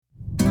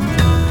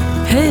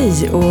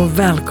Hej och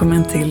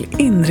välkommen till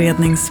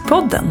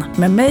Inredningspodden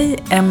med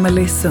mig,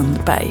 Emelie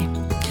Sundberg.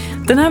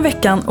 Den här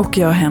veckan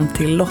åker jag hem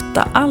till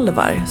Lotta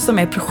Alvar som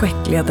är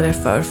projektledare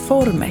för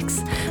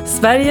Formex,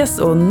 Sveriges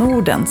och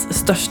Nordens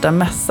största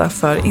mässa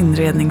för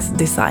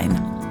inredningsdesign.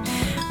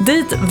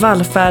 Dit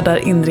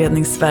vallfärdar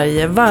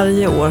Inredningssverige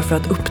varje år för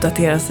att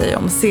uppdatera sig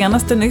om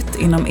senaste nytt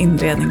inom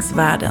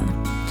inredningsvärlden.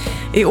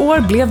 I år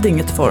blev det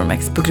inget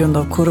Formex på grund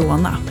av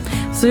corona.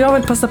 Så jag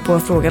vill passa på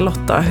att fråga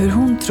Lotta hur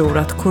hon tror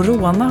att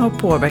corona har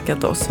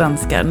påverkat oss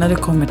svenskar när det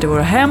kommer till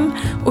våra hem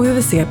och hur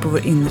vi ser på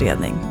vår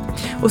inredning.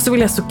 Och så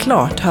vill jag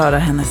såklart höra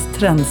hennes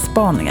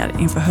trendspaningar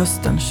inför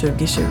hösten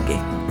 2020.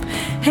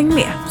 Häng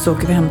med så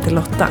åker vi hem till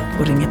Lotta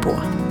och ringer på.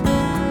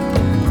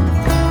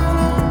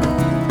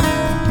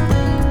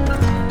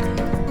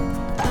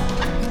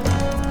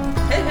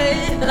 Hej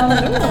hej!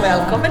 Hallå,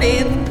 välkommen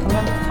in!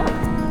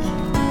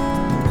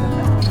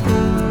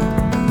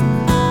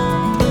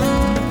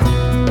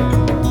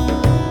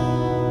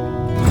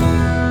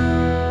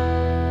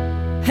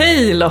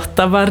 Hej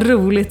Lotta, vad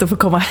roligt att få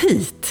komma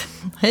hit.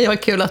 Hej,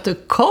 vad kul att du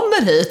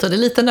kommer hit och det är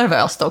lite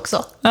nervöst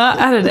också. Ja,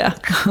 är det det?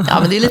 Ja,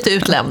 men det är lite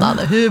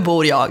utlämnande. Hur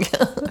bor jag?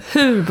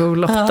 Hur bor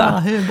Lotta? Ja,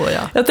 hur bor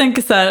jag? Jag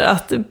tänker så här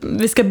att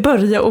vi ska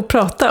börja och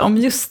prata om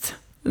just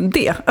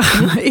det.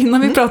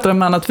 Innan vi pratar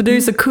om annat, för du är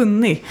ju så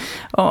kunnig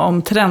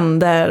om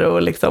trender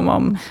och liksom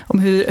om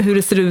hur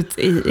det ser ut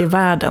i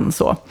världen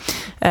så,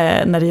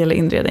 när det gäller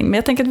inredning. Men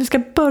jag tänker att vi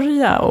ska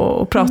börja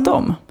och prata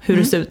om hur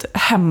det ser ut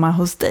hemma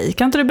hos dig.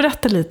 Kan inte du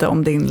berätta lite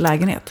om din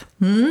lägenhet?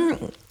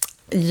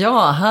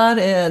 Ja,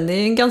 det är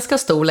en ganska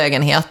stor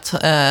lägenhet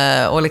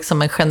och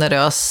liksom en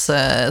generös,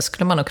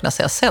 skulle man nog kunna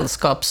säga,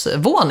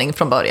 sällskapsvåning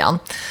från början.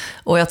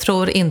 Och jag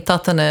tror inte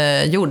att den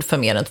är gjord för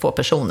mer än 2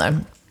 personer.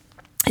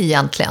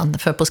 Egentligen,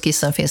 för på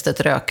skissen finns det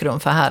ett rökrum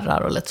för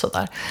herrar och lite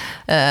sådär.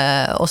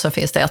 Och så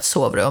finns det ett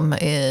sovrum.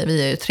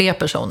 Vi är ju 3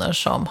 personer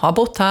som har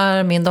bott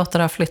här. Min dotter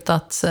har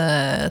flyttat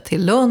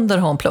till Lund där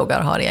hon pluggar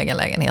och har egen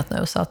lägenhet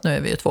nu. Så att nu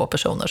är vi ju 2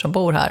 personer som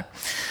bor här.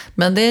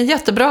 Men det är en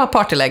jättebra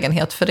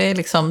partylägenhet för det är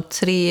liksom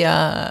 3,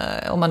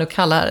 om man nu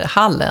kallar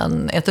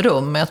hallen ett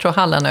rum. Jag tror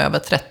hallen är över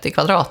 30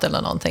 kvadrat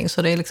eller någonting.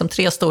 Så det är liksom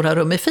 3 stora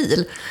rum i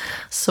fil.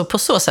 Så på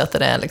så sätt är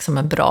det liksom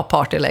en bra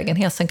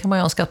partylägenhet. Sen kan man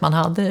ju önska att man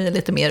hade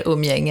lite mer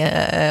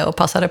umgänge och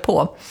passade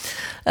på.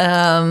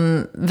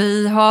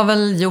 Vi har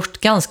väl gjort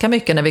ganska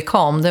mycket när vi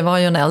kom. Det var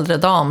ju en äldre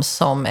dam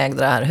som ägde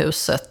det här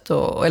huset.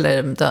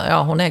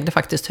 Hon ägde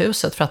faktiskt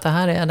huset för att det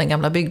här är den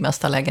gamla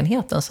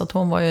byggmästarlägenheten. Så att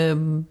hon var ju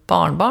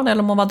barnbarn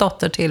eller hon var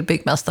dotter till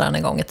byggmästaren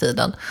en gång i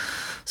tiden.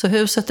 Så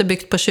huset är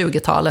byggt på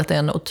 20-talet. Det är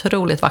en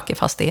otroligt vacker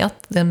fastighet.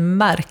 Det är en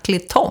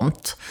märklig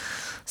tomt.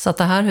 Så att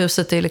det här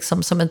huset är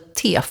liksom som en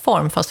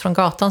T-form, fast från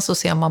gatan så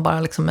ser man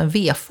bara liksom en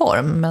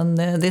V-form. Men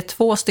det är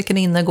 2 stycken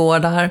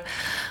innergårdar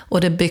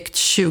och det är byggt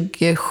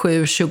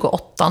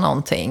 27-28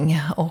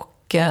 någonting.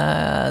 Och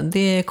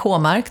det är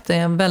K-märkt, det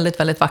är en väldigt,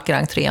 väldigt vacker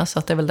entré. Så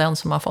att det är väl den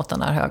som har fått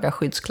den här höga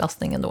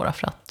skyddsklassningen då.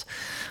 För att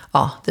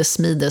det är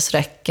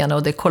smidesräcken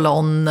och det är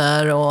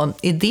kolonner. Och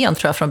idén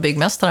tror jag från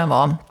byggmästaren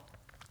var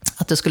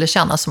att det skulle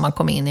kännas som man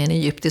kom in i en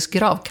egyptisk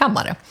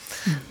gravkammare.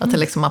 Att det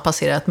liksom man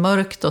passerar ett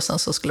mörkt och sen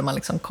så skulle man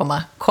liksom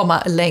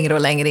komma längre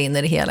och längre in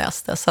i det hela.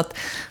 Så att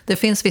det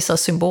finns vissa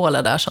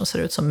symboler där som ser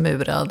ut som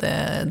murade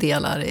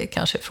delar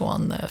kanske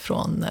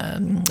från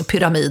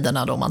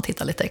pyramiderna då, om man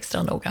tittar lite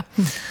extra noga.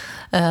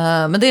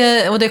 Men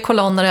det är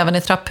kolonner även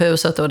i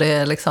trapphuset och det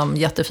är liksom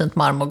jättefint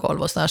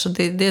marmorgolv och sådär. Så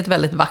det är ett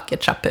väldigt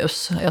vackert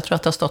trapphus. Jag tror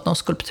att det har stått någon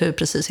skulptur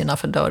precis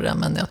innanför dörren,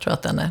 men jag tror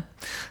att den är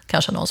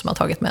kanske någon som har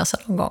tagit med sig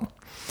någon gång.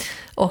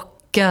 Och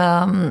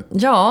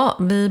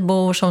vi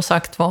bor som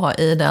sagt var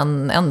i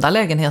den enda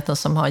lägenheten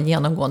som har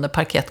genomgående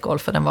parkettgolv,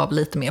 för den var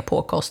lite mer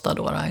påkostad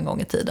då en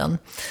gång i tiden.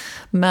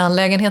 Men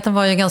lägenheten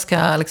var ju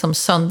ganska liksom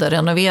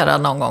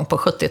sönderrenoverad någon gång på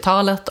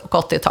 70-talet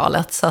och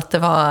 80-talet. Så att det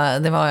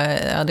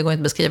går inte att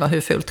beskriva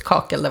hur fult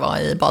kakel det var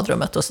i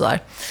badrummet och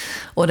sådär.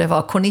 Och det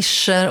var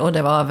kornischer och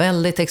det var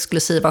väldigt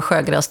exklusiva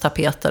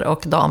sjögrästapeter.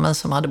 Och damen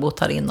som hade bott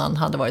här innan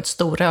hade varit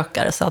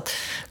storrökare. Så att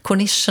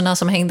kornischerna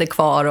som hängde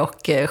kvar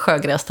och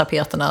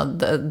sjögrästapeterna,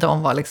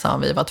 de var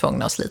liksom, vi var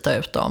tvungna att slita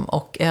ut dem.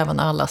 Och även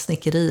alla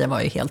snickerier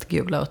var ju helt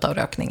gula utav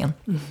rökningen.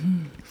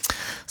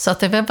 Så att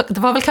det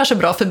var väl kanske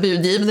bra för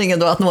budgivningen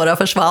då att några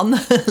försvann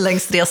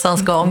längs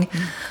resans gång.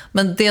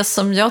 Men det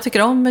som jag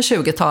tycker om med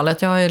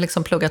 20-talet, jag har ju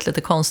liksom pluggat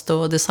lite konst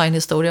och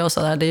designhistoria och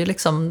sådär, det är ju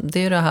liksom,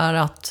 det är det här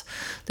att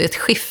det är ett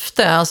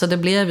skifte, alltså det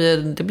blev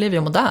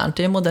ju modernt,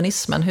 det är ju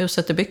modernismen.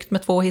 Huset är byggt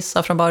med 2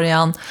 hissar från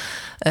början.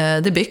 Det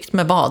är byggt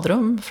med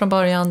badrum från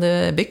början, det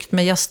är byggt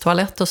med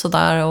gästtoalett och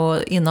sådär.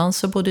 Och innan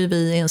så bodde vi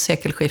i en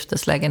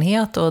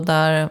sekelskifteslägenhet och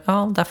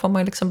där får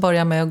man ju liksom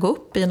börja med att gå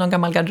upp i någon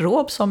gammal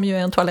garderob som ju är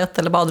en toalett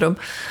eller badrum.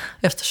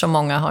 Eftersom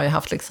många har ju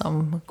haft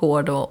liksom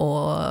gård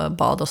och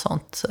bad och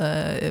sånt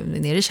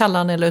nere i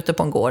källaren eller ute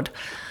på en gård.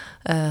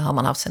 Har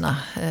man haft sina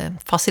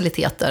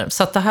faciliteter.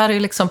 Så att det här är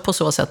liksom på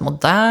så sätt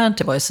modernt,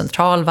 det var ju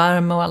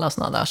centralvärme och alla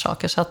sådana där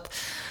saker. Så att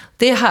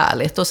det är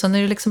härligt. Och sen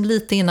är det liksom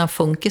lite innan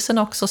funkisen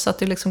också, så att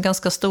det är liksom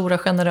ganska stora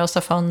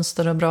generösa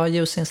fönster och bra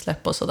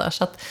ljusinsläpp och sådär.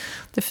 Så att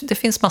det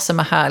finns massor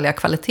med härliga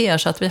kvaliteter,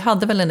 så att vi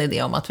hade väl en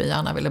idé om att vi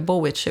gärna ville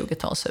bo i ett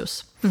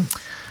 20-talshus.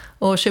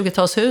 Och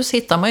 20-talshus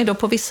hittar man ju då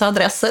på vissa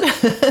adresser.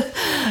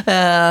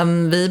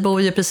 Vi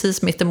bor ju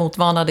precis mitt emot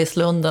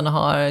Vanadislunden och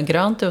har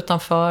grönt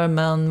utanför,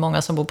 men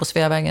många som bor på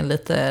Sveavägen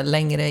lite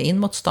längre in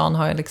mot stan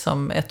har ju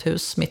liksom ett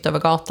hus mitt över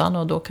gatan,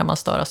 och då kan man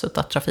störas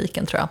av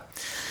trafiken, tror jag.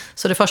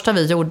 Så det första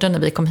vi gjorde när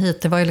vi kom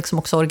hit, det var ju liksom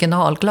också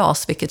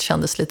originalglas, vilket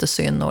kändes lite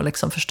synd att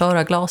liksom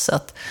förstöra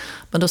glaset.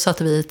 Men då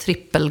satte vi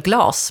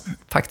trippelglas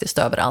faktiskt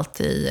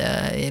överallt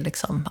i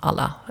liksom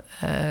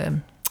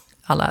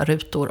alla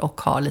rutor,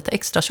 och har lite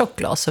extra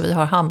tjockglas. Så vi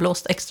har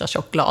handblåst extra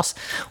tjockglas.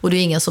 Och det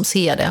är ingen som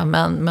ser det,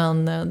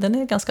 men den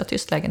är ganska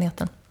tyst,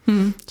 lägenheten.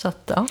 Så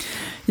att, ja.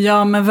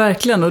 Ja, men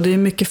verkligen. Och det är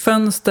mycket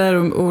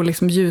fönster och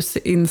liksom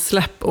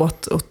ljusinsläpp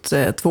åt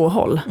två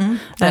håll.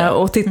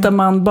 Och tittar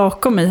man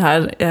bakom mig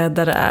här,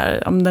 där det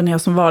är, om den är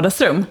som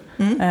vardagsrum,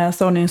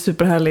 så har ni en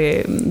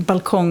superhärlig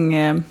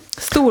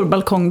stor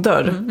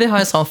balkongdörr. Vi har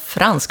en sån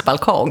fransk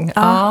balkong.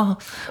 Ja.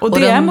 Och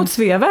det är mot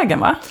Sveavägen,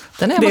 va?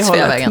 Den är mot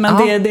Sveavägen.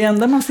 Men det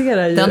enda man ser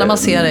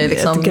är ju,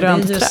 liksom, ett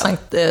grönt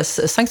träd.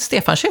 Sankt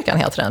Stefanskyrkan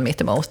heter den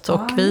mitt emot.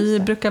 Och vi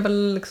brukar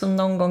väl liksom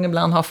någon gång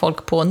ibland ha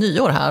folk på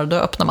nyår här. Då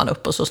öppnar man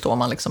upp och så står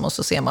man liksom, och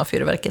så ser man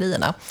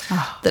fyrverkerierna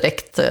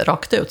direkt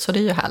rakt ut. Så det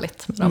är ju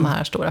härligt med de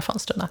här stora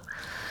fönstren.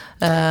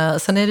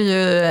 Sen är det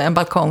ju en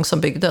balkong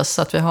som byggdes,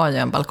 så att vi har ju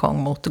en balkong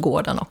mot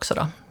gården också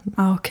då.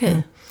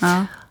 Okej.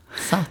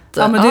 Så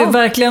att, men det är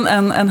verkligen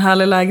en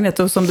härlig lägenhet,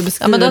 och som du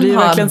beskriver, det är ju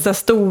verkligen så här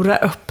stora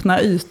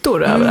öppna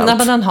ytor överallt. Nej,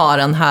 men den har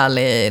en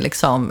härlig,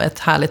 liksom, ett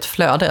härligt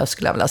flöde,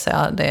 skulle jag vilja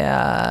säga.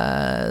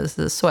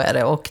 Så är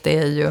det, och det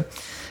är ju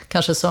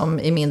kanske som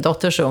i min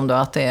dotters rum då,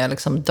 att det är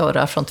liksom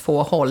dörrar från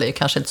två håll. Det är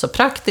kanske inte så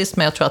praktiskt,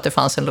 men jag tror att det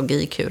fanns en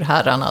logik hur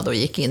herrarna då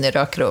gick in i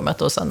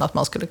rökrummet, och sen att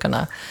man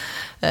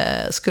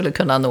skulle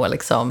kunna nå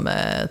liksom,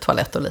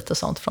 toalett och lite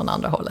sånt från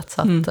andra hållet.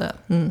 Så att,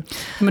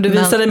 Men du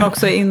visade mig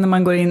också när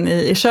man går in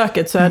i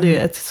köket, så är det ju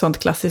ett sånt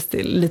klassiskt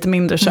lite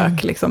mindre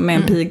kök liksom, med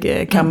en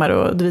pigkammare,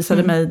 och du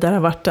visade mig där har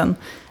varit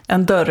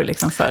en dörr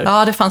liksom för.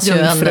 Ja, det fanns ju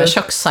en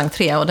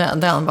köksentré, och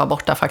den var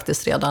borta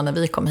faktiskt redan när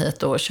vi kom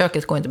hit, och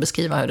köket går inte att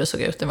beskriva hur det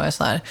såg ut. Det var ju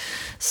sån här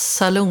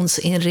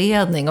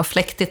salonsinredning och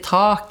fläkt i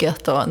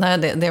taket, och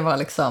nej, det var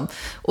liksom,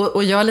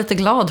 och jag är lite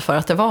glad för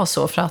att det var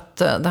så, för att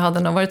det hade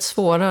nog varit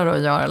svårare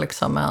att göra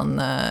liksom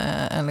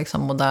en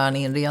liksom modern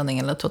inredning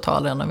eller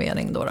total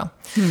renovering då.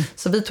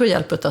 Så vi tog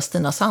hjälp av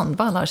Stina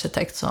Sandvall,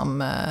 arkitekt,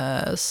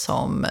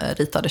 som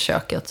ritade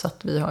köket, så att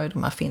vi har ju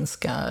de här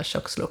finska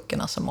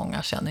köksluckorna som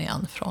många känner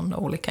igen från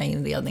olika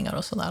inredningar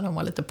och sådär. De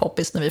var lite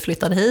poppis när vi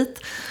flyttade hit.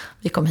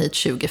 Vi kom hit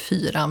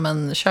 2004,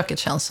 men köket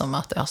känns som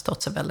att det har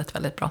stått sig väldigt,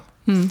 väldigt bra.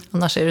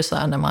 Annars är det så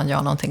här, när man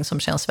gör någonting som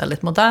känns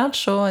väldigt modernt,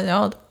 så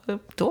ja,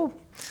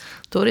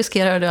 då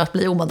riskerar det att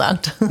bli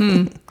omodernt.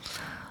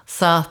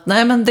 Så att,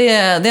 nej, men det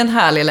är en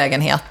härlig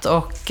lägenhet,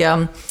 och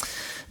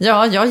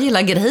ja, jag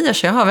gillar grejer,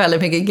 så jag har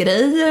väldigt mycket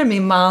grejer.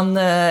 Min man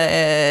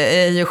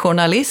är ju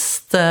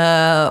journalist,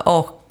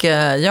 och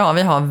ja,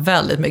 vi har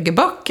väldigt mycket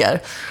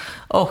böcker.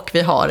 Och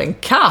vi har en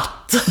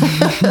katt.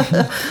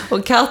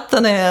 Och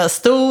katten är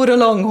stor och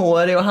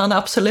långhårig, och han har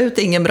absolut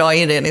ingen bra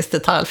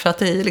inredningsdetalj, för att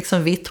det är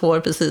liksom vitt hår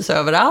precis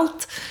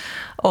överallt.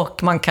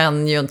 Och man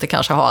kan ju inte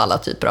kanske ha alla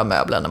typer av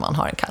möbler när man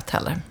har en katt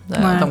heller.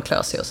 De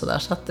klös ju och sådär,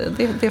 så att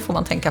det får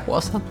man tänka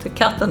på. Så att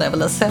katten är väl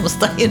den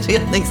sämsta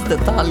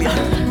inredningsdetaljen.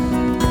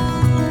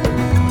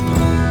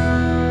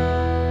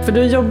 För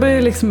du jobbar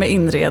ju liksom med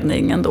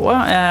inredningen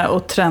då,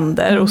 och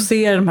trender, och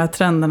ser de här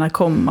trenderna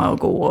komma och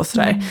gå och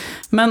sådär.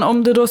 Men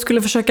om du då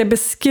skulle försöka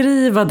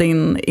beskriva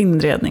din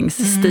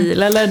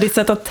inredningsstil, eller ditt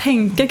sätt att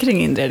tänka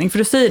kring inredning, för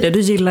du säger det, du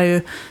gillar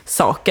ju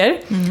saker,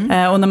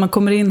 och när man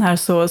kommer in här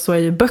så är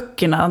ju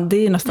böckerna, det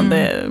är ju nästan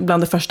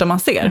bland det första man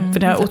ser. För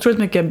det har otroligt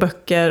mycket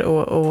böcker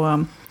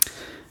och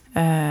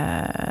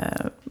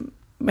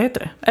vad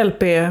heter det?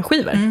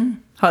 LP-skivor.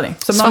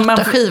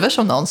 Svarta skivor,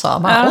 som någon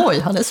sa. Oj,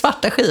 han är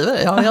svarta skivor.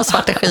 Ja, jag har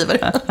svarta skivor.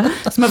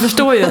 Så man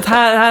förstår ju att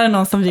här är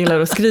någon som gillar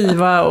att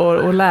skriva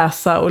och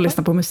läsa och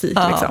lyssna på musik.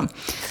 Liksom.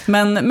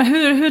 Men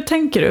hur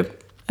tänker du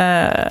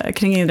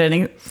kring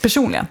inredning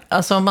personligen?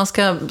 Alltså, om man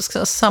ska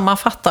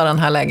sammanfatta den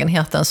här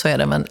lägenheten, så är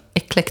den en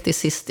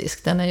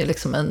eklekticistisk. Den är ju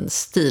liksom en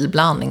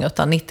stilblandning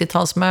utan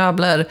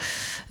 90-talsmöbler,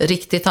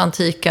 riktigt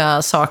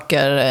antika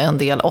saker, en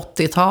del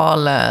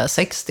 80-tal,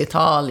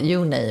 60-tal,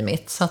 you name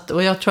it. Så att,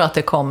 och jag tror att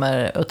det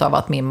kommer utav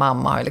att min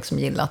mamma har liksom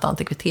gillat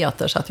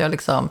antikviteter, så att jag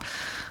liksom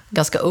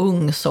ganska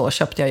ung så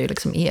köpte jag ju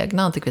liksom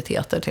egna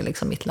antikviteter till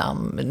liksom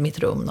mitt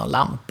rum, och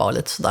lampa och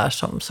lite sådär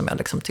som jag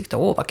liksom tyckte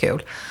var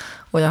kul.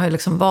 Och jag har ju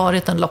liksom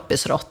varit en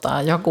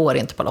loppisrotta. Jag går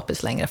inte på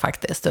loppis längre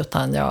faktiskt,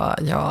 utan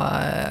jag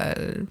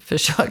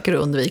försöker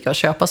undvika att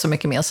köpa så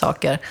mycket mer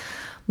saker.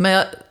 Men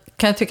jag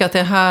kan ju tycka att det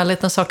är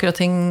härligt när saker och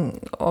ting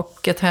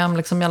och ett hem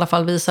liksom i alla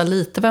fall visar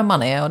lite vem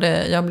man är. Och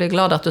jag blir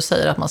glad att du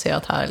säger att man ser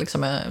att här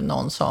liksom är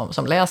någon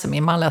som läser.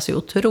 Min man läser ju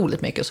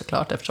otroligt mycket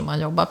såklart, eftersom han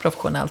jobbar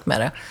professionellt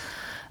med det.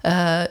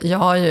 Jag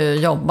har ju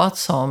jobbat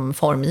som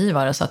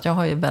formgivare så att jag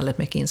har ju väldigt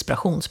mycket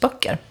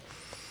inspirationsböcker.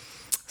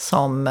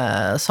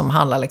 Som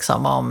handlar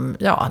liksom om,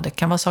 det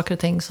kan vara saker och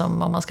ting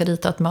som om man ska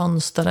rita ett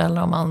mönster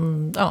eller om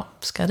man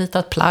ska rita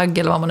ett plagg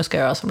eller vad man nu ska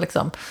göra som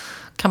liksom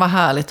kan vara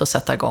härligt att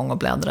sätta igång och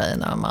bläddra i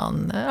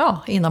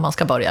innan man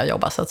ska börja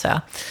jobba så att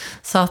säga.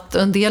 Så att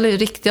en del är ju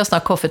riktiga såna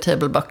coffee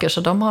table-böcker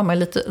så de har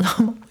man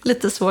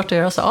lite svårt att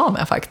göra sig av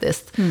med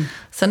faktiskt.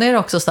 Sen är det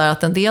också så här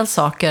att en del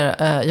saker,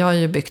 jag har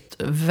ju byggt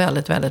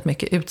väldigt, väldigt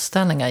mycket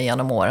utställningar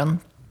genom åren.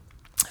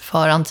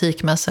 För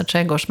antikmässor,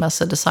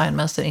 trädgårdsmässor,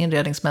 designmässor,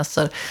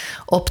 inredningsmässor,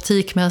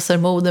 optikmässor,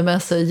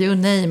 modemässor, you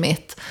name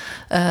it.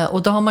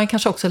 Och då har man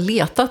kanske också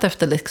letat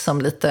efter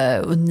liksom lite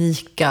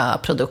unika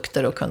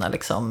produkter att kunna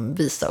liksom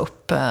visa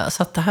upp.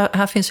 Så att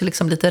här finns ju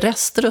liksom lite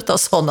rester av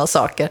sådana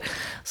saker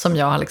som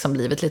jag har liksom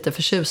blivit lite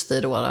förtjust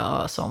i då.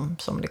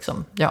 Som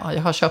liksom, jag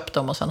har köpt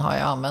dem och sen har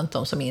jag använt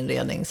dem som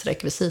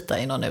inredningsrekvisita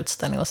i någon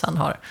utställning och sen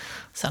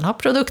har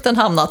produkten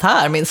hamnat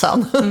här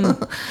minsann.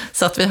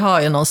 Så att vi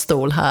har ju någon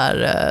stol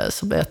här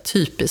som är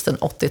typiskt en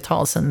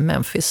 80-tals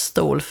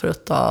Memphis-stol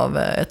av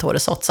Ettore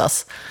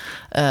Sottsass.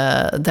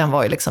 Den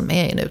var ju liksom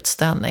med i en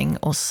utställning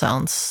och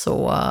sen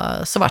så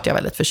vart jag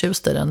väldigt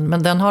förtjust i den.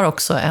 Men den har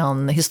också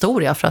en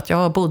historia för att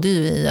jag bodde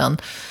ju i en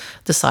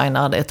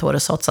designad Ettore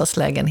Sottsass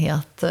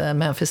lägenhet,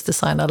 Memphis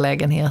designad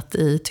lägenhet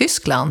i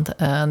Tyskland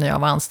när jag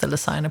var anställd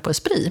designer på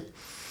Esprit.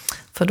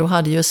 För då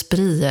hade ju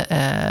Esprit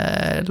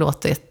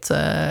låtit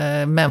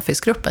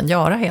Memphis-gruppen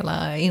göra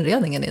hela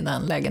inredningen i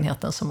den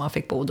lägenheten som man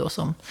fick bo då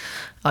som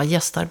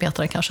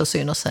gästarbetare kanske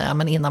synd att säga,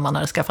 men innan man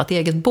hade skaffat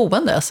eget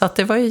boende. Så att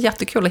det var ju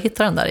jättekul att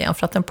hitta den där igen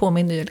för att den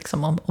påminner ju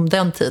liksom om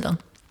den tiden.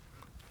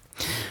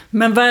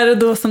 Men vad är det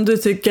då som du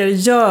tycker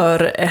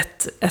gör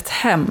ett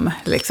hem?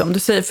 Liksom? Du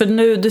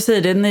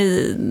säger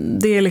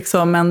det är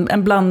liksom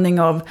en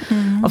blandning av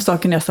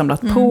saker ni har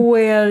samlat på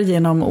er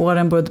genom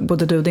åren,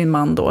 både du och din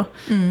man då.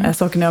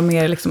 Saker ni har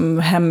mer liksom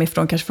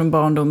hemifrån, kanske från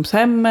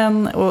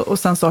barndomshemmen och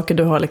sen saker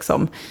du har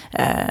liksom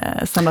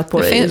samlat på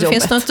dig i jobbet. Det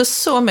finns nog inte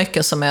så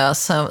mycket som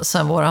är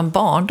sen våran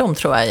barndom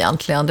tror jag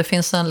egentligen. Det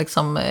finns en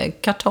liksom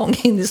kartong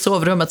in i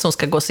sovrummet som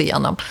ska gås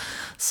igenom.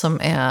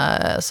 Som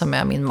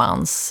är min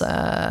mans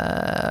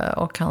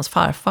och hans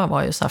farfar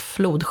var ju så här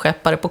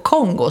flodskeppare på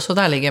Kongo, så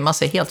där ligger en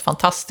massa helt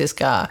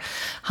fantastiska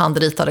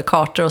handritade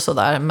kartor och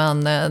sådär,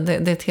 men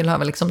det tillhör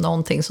väl liksom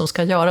någonting som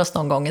ska göras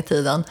någon gång i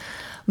tiden.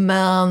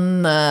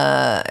 Men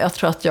jag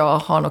tror att jag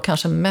har nog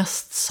kanske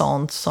mest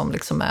sånt som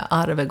liksom är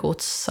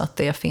arvegods, att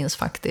det finns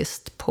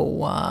faktiskt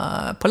på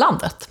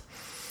landet.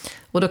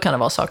 Och då kan det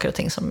vara saker och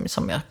ting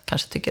som jag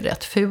kanske tycker är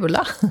rätt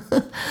fula.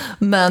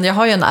 Men jag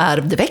har ju en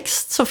ärvd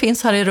växt som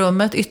finns här i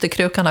rummet.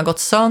 Ytterkrukan har gått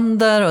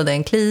sönder och det är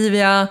en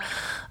klivia.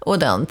 Och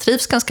den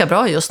trivs ganska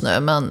bra just nu.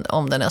 Men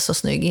om den är så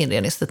snygg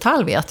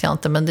inredningsdetalj vet jag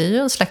inte. Men det är ju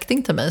en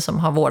släkting till mig som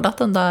har vårdat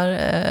den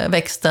där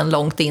växten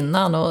långt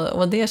innan.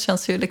 Och det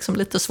känns ju liksom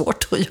lite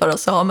svårt att göra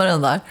sig av med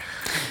den där.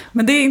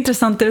 Men det är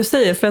intressant det du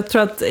säger. För jag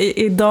tror att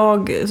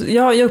idag,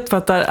 jag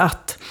uppfattar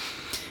att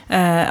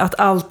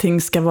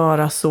allting ska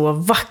vara så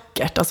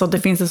vackert. Alltså att det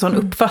finns en sån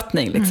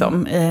uppfattning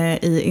liksom,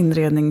 i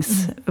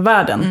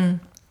inredningsvärlden.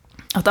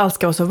 Att allt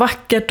ska vara så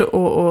vackert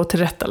och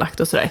tillrättalagt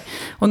och sådär.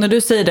 Och när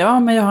du säger det,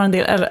 men jag har en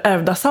del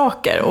ärvda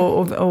saker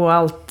och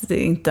allt är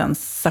inte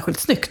ens särskilt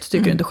snyggt,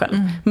 tycker du inte själv.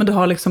 Men du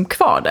har liksom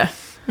kvar det.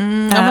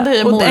 Ja, men det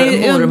är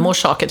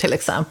mormors saker till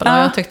exempel.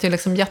 Ja. Jag tyckte ju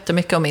liksom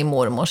jättemycket om min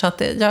mormor. Så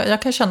att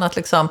jag kan känna att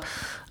liksom,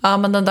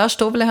 men den där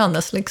stod väl i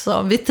hennes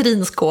liksom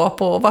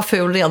vitrinskåp och var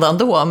ful redan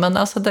då. Men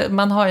alltså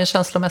man har ju en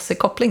känslomässig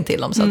koppling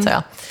till dem så att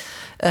säga.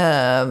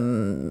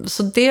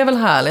 Så det är väl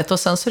härligt. Och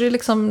sen så är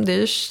det är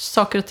ju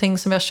saker och ting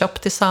som vi har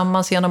köpt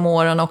tillsammans genom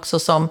åren också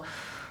som,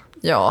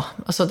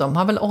 alltså de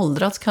har väl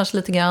åldrats kanske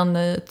lite grann.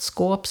 Ett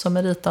skåp som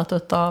är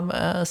ritat av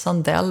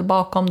Sandell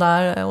bakom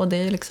där. Och det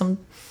är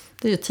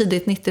ju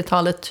tidigt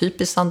 90-talet,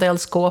 typiskt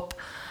Sandell-skåp.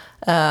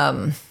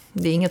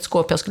 Det är inget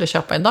skåp jag skulle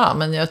köpa idag,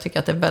 men jag tycker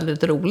att det är en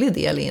väldigt rolig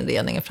del i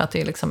inredningen för att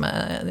det är liksom,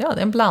 det är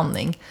en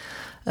blandning.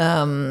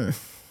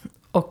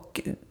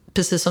 Och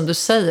precis som du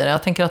säger,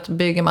 jag tänker att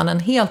bygger man en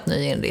helt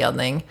ny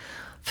inredning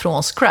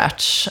från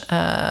scratch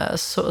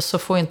så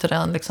får inte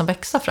den liksom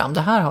växa fram.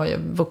 Det här har ju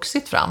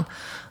vuxit fram.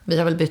 Vi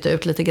har väl bytt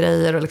ut lite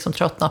grejer och liksom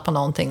tröttnat på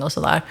någonting och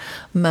sådär.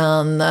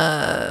 Men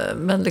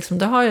liksom,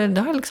 det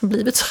har liksom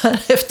blivit så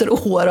här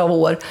efter år av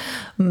år.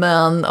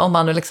 Men om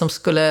man nu liksom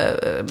skulle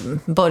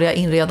börja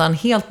inreda en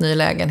helt ny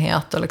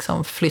lägenhet och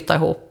liksom flytta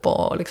ihop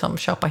och liksom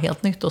köpa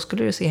helt nytt, då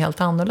skulle det se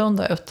helt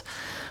annorlunda ut.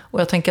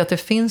 Och jag tänker att det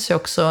finns ju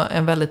också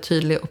en väldigt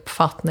tydlig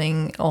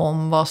uppfattning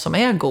om vad som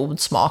är god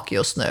smak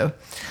just nu.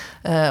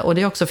 Och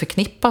det är också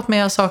förknippat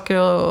med saker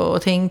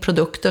och ting,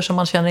 produkter som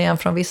man känner igen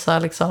från vissa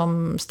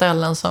liksom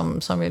ställen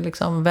som vi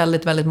liksom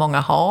väldigt, väldigt många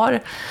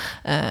har.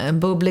 En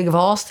bubblig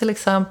vas till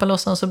exempel, och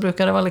sen så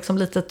brukar det vara liksom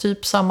lite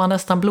typ samma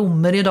nästan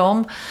blommor i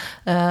dem.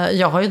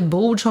 Jag har ju ett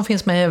bord som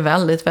finns med i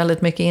väldigt,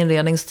 väldigt mycket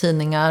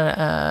inredningstidningar,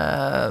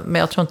 men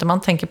jag tror inte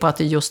man tänker på att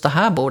det är just det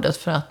här bordet,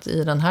 för att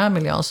i den här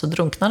miljön så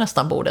drunknar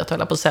nästan bordet, höll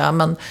jag på att säga,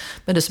 men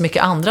det är så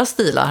mycket andra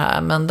stilar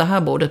här, men det här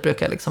bordet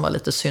brukar liksom vara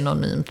lite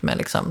synonymt med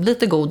liksom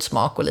lite god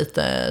smak och lite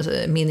lite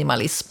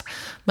minimalism.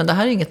 Men det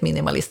här är inget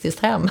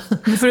minimalistiskt hem.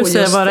 Nu får du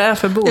säga vad det är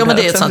för bord. Ja, men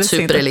det är ett här, sånt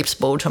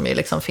superellipsbord som ju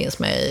liksom finns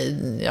med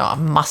i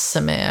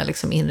massor med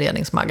liksom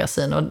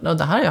inredningsmagasin. Och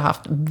det här har jag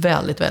haft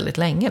väldigt, väldigt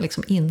länge,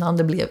 liksom innan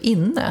det blev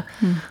inne.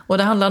 Och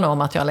det handlar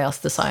om att jag har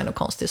läst design och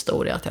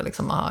konsthistoria, att jag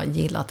liksom har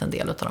gillat en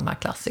del av de här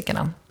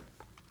klassikerna.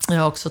 Jag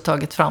har också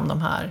tagit fram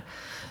de här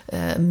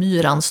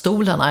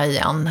Myran-stolarna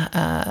igen.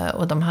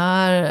 Och de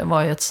här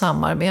var ju ett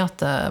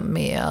samarbete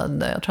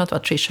med, jag tror att det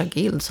var Trisha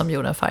Gild som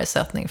gjorde en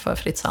färgsättning för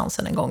Fritz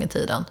Hansen en gång i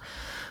tiden.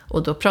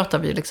 Och då pratar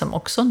vi liksom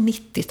också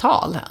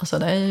 90-tal, alltså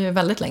det är ju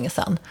väldigt länge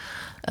sedan.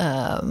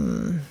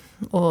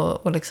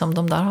 Och liksom,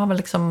 de där har väl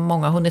liksom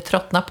många hunnit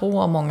tröttna på,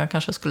 och många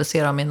kanske skulle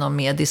se dem i någon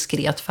mer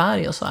diskret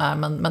färg och så här.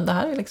 Men det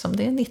här är liksom,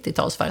 det är en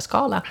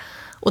 90-talsfärgskala.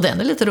 Och den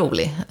är lite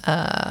rolig,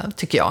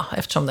 tycker jag,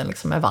 eftersom den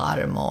liksom är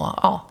varm och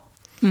ja.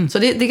 Så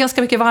det är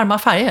ganska mycket varma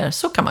färger,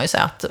 så kan man ju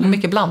säga, och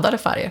mycket blandade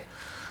färger.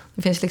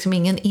 Det finns liksom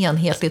ingen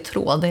enhetlig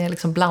tråd, det är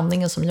liksom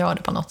blandningen som gör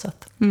det på något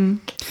sätt.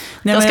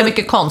 Ganska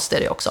mycket konst är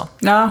det också.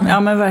 Ja,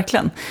 men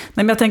verkligen. Nej,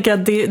 men jag tänker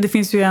att det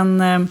finns ju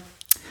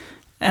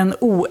en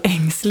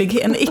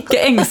oängslighet, en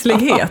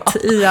icke-ängslighet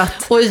i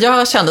att och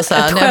jag kände så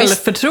här, ett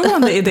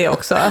självförtroende i det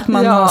också, att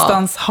man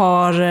någonstans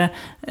har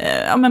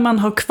men man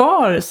har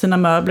kvar sina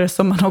möbler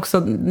som man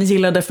också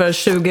gillade för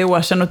 20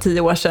 år sedan och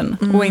 10 år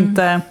sedan och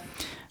inte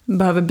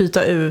behöver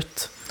byta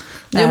ut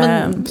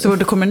så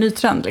det kommer en ny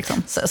trend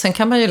liksom. Sen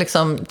kan man ju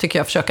liksom, tycker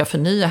jag, försöka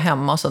förnya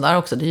hemma och sådär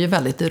också. Det är ju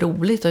väldigt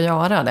roligt att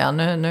göra det.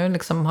 Nu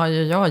liksom har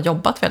ju jag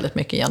jobbat väldigt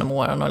mycket genom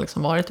åren och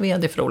liksom varit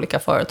vd för olika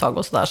företag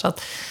och sådär. Så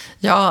att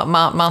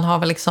man har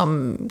väl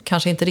liksom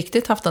kanske inte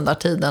riktigt haft den där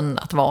tiden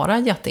att vara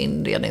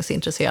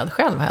jätteinredningsintresserad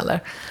själv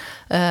heller.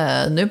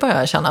 Nu börjar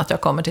jag känna att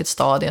jag kommer till ett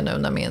stadie nu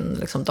när min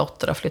liksom,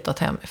 dotter har flyttat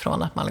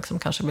hemifrån, att man liksom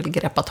kanske vill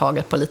greppa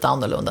taget på lite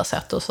annorlunda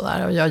sätt och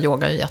sådär. Och jag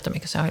yogar ju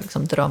jättemycket, så jag har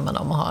liksom drömmen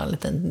om att ha en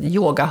liten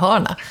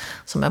yogahörna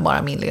som är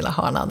bara min lilla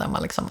hörna där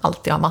man liksom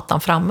alltid har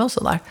mattan framme och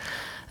sådär.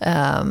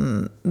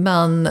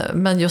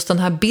 Men just den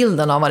här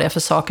bilden av vad det är för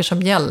saker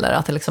som gäller,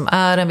 att det liksom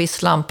är en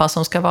viss lampa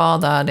som ska vara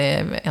där, det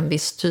är en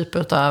viss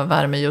typ av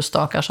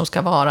värmejulsstakar som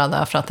ska vara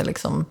där för att det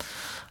liksom,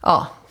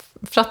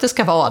 för att det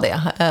ska vara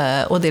det.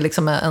 Och det är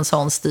liksom en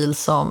sån stil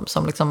som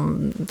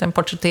liksom, den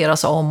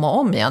porträtteras om och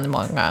om igen i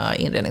många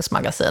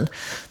inredningsmagasin.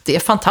 Det är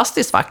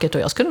fantastiskt vackert,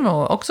 och jag skulle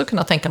nog också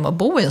kunna tänka mig att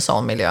bo i en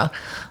sån miljö.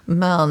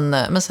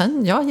 Men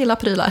sen, jag gillar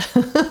prylar.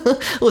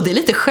 Och det är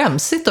lite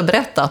skämsigt att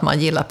berätta att man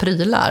gillar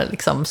prylar.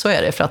 Liksom, så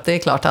är det, för att det är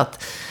klart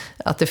att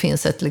det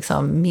finns ett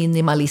liksom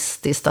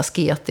minimalistiskt,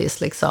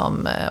 asketiskt,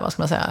 liksom, vad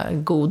ska man säga,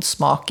 god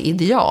smak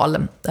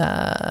ideal.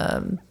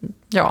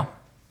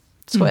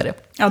 Så är det.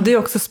 Ja, det är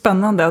också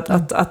spännande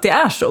att det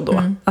är så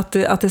då.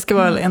 Att det ska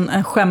vara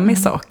en skämmig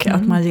sak,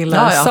 att man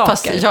gillar saker.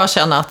 Fast jag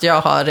känner att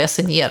jag har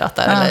resignerat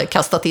där, eller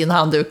kastat in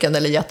handduken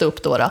eller gett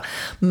upp då.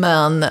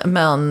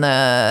 Men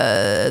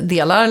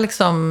delar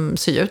liksom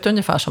ser ut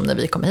ungefär som när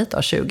vi kom hit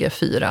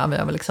 2004. Vi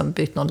har väl liksom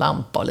bytt någon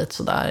lampa och lite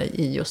sådär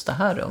i just det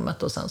här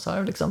rummet. Och sen så har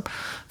det liksom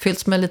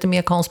fyllts med lite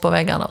mer konst på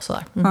väggarna och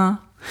sådär.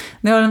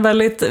 Ni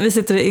har vi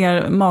sitter i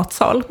er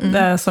matsal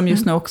som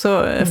just nu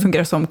också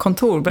fungerar som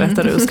kontor,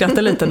 berättar du och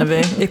skrattar lite när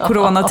vi i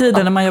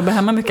coronatiden när man jobbar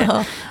hemma mycket.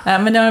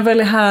 Men ni har en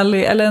väldigt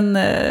härlig, eller en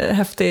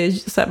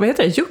häftig, vad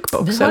heter det,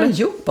 jukebox? Vi har en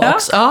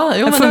jukebox,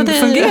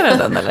 fungerar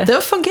den eller?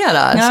 Det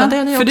fungerar, så det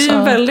är också... För det är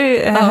en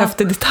väldigt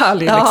häftig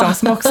detalj liksom,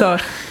 som också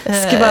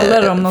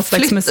skvallrar om någon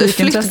slags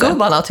musikintresse.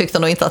 Flyttgubbarna tyckte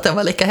nog inte att den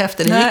var lika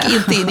häftig, den gick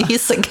inte in i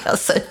hissen, kan jag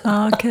säga.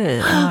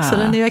 Så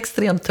den är ju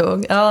extremt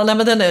tung. Men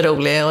den är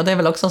rolig, och det är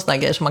väl också en sån här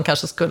grej som man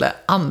kanske skulle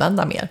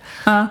använda mer.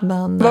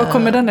 Var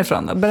kommer den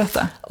ifrån då?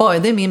 Berätta.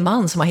 Det är min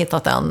man som har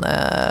hittat den,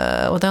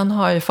 och den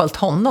har ju följt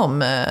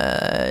honom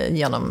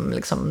genom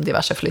liksom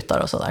diverse flyttar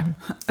och sådär.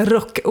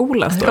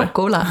 Rock-Ola står det.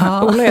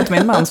 Rock-Ola. Ola heter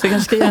min man, så vi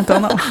kanske ska ge den till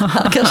honom.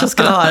 Han kanske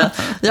skulle ha den.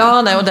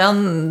 Och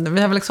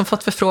vi har väl liksom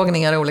fått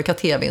förfrågningar i olika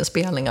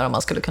tv-inspelningar om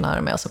man skulle kunna ha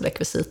den med som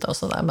rekvisita och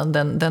sådär,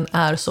 men den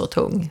är så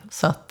tung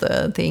så att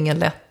det är ingen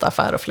lätt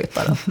affär att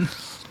flytta den.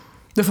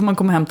 Då får man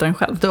komma och hämta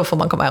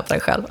den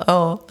själv.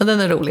 Ja, men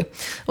den är rolig.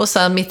 Och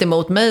sen mitt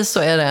emot mig så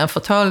är det en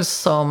fåtölj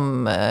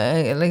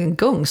eller en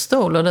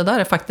gungstol. Och det där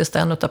är faktiskt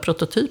en av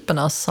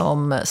prototyperna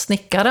som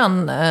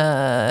snickaren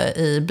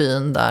i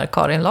byn där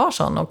Karin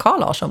Larsson och Carl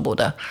Larsson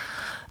bodde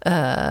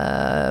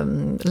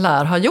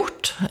lär ha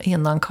gjort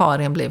innan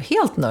Karin blev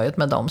helt nöjd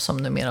med dem som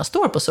numera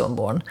står på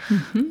Sundborn.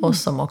 Och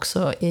som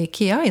också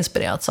IKEA har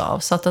inspirerats av.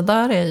 Så att det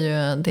där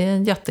det är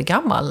en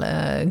jättegammal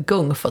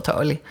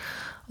gungfåtölj.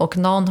 Och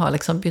någon har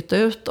liksom bytt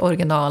ut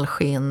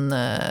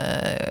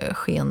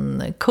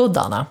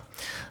skinnkuddarna.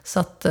 Så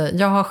att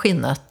jag har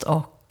skinnet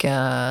och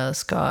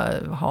ska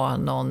ha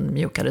någon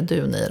mjukare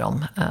dun i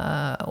dem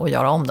och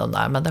göra om dem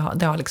där. Men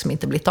det har liksom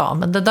inte blivit av.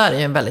 Men det där är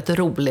ju en väldigt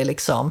rolig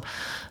liksom,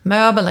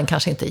 möbel. Den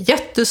kanske inte är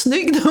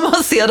jättesnygg när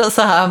man ser det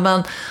så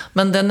här.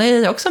 Men den är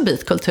ju också en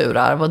bit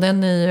kulturarv. Och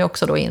den är ju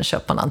också då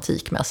inköpt på en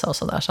antikmässa och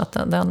sådär. Så att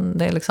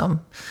det är liksom,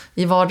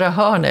 i vardera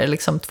hörn är det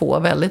liksom 2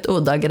 väldigt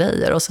udda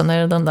grejer. Och sen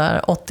är det den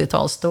där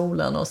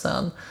 80-talsstolen. Och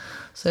sen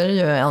så är det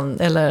ju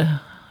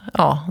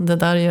ja, det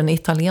där är ju en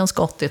italiensk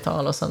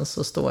 80-tal och sen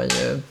så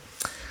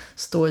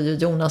står ju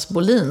Jonas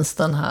Bolins,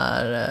 den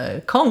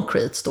här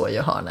Concrete står ju i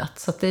hörnet.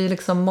 Så att det är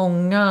liksom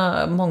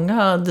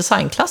många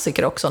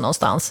designklassiker också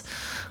någonstans.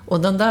 Och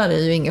den där är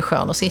ju ingen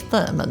skön att sitta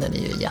i, men den är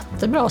ju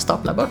jättebra att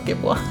stapla böcker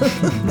på.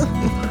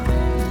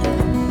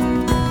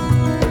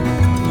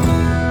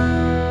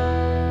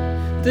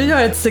 Du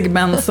gör ett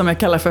segment som jag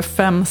kallar för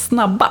 5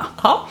 snabba.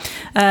 Ja.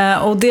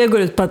 Och det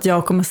går ut på att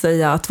jag kommer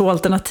säga 2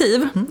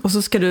 alternativ. Och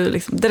så ska du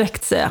liksom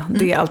direkt säga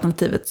det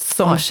alternativet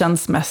som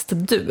känns mest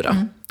du då.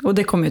 Och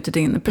det kommer ju till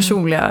din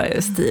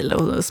personliga stil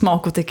och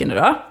smak och tycker nu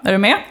då. Är du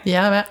med?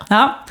 Jag är med.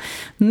 Ja.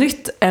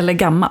 Nytt eller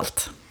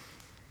gammalt?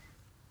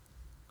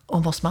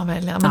 Och måste man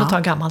välja? Men då tar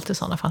jag gammalt i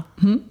sådana fall.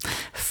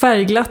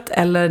 Färgglatt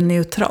eller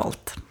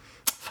neutralt?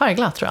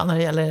 Färgglatt tror jag när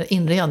det gäller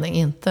inredning,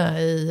 inte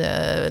i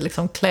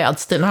liksom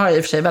klädstil. Nu har jag i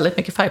och för sig väldigt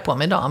mycket färg på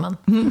mig idag, men...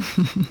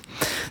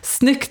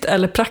 Snyggt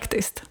eller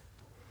praktiskt?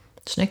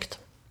 Snyggt.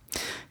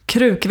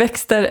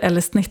 Krukväxter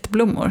eller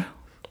snittblommor?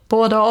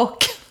 Både och.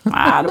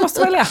 Nej, du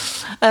måste välja.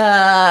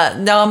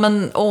 Ja,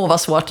 men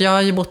vad svårt. Jag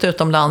har ju bott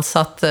utomlands så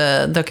att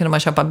då kunde man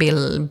köpa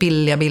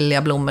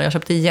billiga blommor. Jag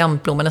köpte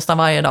jämt blommor nästan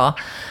varje dag.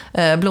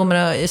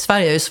 Blommor i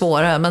Sverige är ju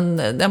svårare,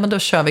 men då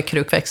kör vi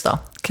krukväxt då.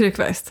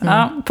 Krukväxt.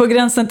 Ja, på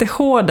gränsen till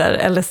hoarder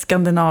eller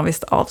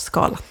skandinaviskt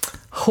avskalat?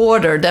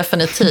 Hoarder,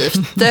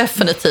 definitivt.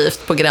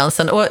 Definitivt på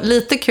gränsen. Och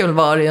lite kul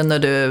var det ju när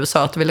du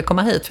sa att du ville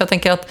komma hit. För jag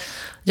tänker att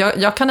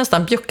jag kan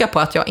nästan bjucka på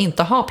att jag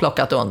inte har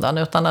plockat undan,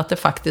 utan att det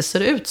faktiskt ser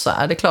ut så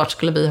här. Det är klart,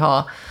 skulle vi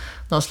ha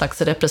någon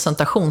slags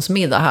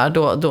representationsmiddag här,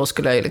 då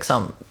skulle jag ju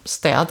liksom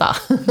städa.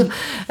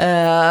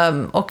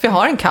 Och vi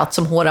har en katt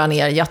som hårar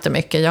ner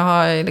jättemycket. Jag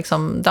har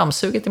liksom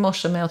dammsugit i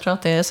morse, men jag tror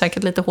att det är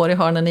säkert lite hår i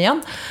hörnen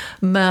igen.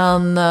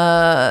 Men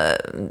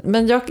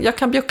jag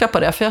kan bjucka på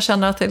det, för jag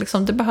känner att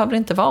det behöver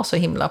inte vara så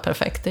himla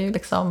perfekt. Det är ju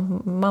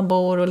liksom, man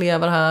bor och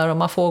lever här och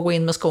man får gå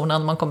in med skorna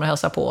när man kommer och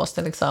hälsa på oss.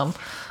 Det är liksom,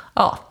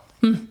 ja...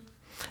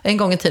 En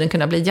gång i tiden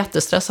kunde jag bli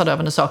jättestressad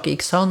över när saker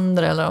gick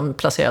sönder eller om de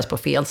placeras på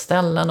fel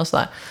ställen och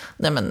sådär.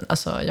 Nej, men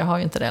alltså, jag har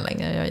ju inte det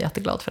längre. Jag är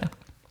jätteglad för det.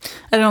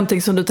 Är det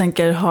någonting som du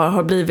tänker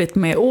har blivit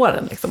med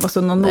åren? Liksom?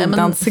 Alltså någon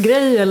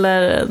mognadsgrej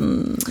eller...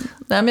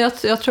 Nej, men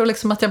jag tror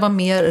liksom att jag var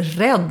mer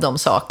rädd om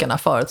sakerna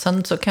förut.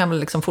 Sen så kan jag väl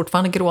liksom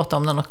fortfarande gråta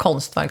om något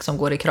konstverk som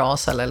går i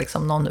kras eller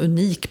liksom någon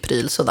unik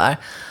pryl sådär.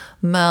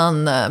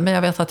 Men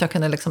jag vet att jag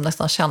kunde liksom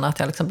nästan känna att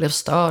jag liksom blev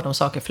störd om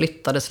saker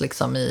flyttades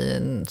liksom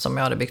som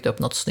jag hade byggt upp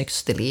något snyggt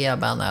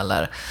stilleben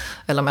eller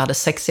om jag hade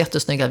 6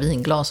 jättesnygga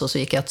vinglas och så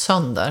gick ett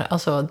sönder.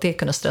 Alltså det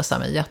kunde stressa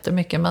mig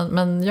jättemycket,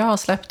 men jag har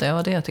släppt det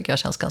och det tycker jag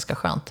känns ganska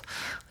skönt.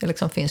 Det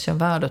liksom finns ju en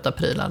värld utav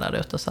prylar där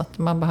ute, så att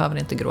man behöver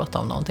inte gråta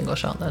om någonting går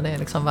sönder. Det är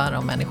liksom värre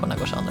om människorna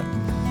går sönder.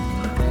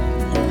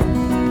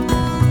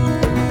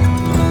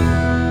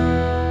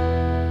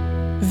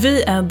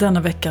 Vi är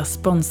denna vecka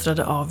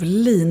sponsrade av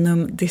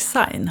Linum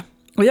Design.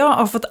 Och jag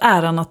har fått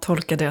äran att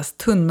tolka deras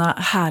tunna,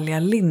 härliga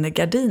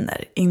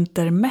linnegardiner,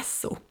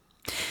 Intermezzo.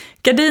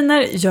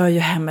 Gardiner gör ju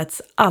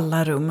hemmets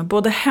alla rum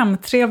både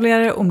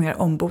hemtrevligare och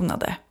mer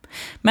ombonade.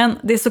 Men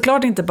det är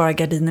såklart inte bara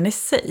gardinen i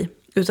sig,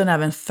 utan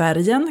även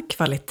färgen,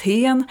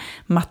 kvaliteten,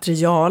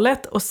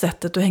 materialet och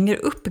sättet du hänger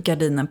upp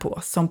gardinen på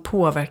som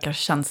påverkar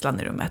känslan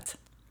i rummet.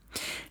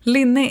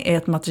 Linne är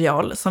ett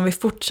material som vi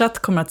fortsatt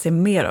kommer att se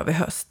mer av i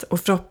höst och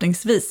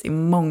förhoppningsvis i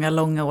många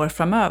långa år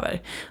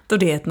framöver, då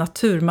det är ett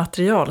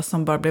naturmaterial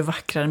som bara blir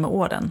vackrare med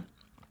åren.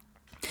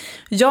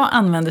 Jag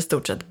använder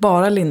stort sett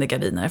bara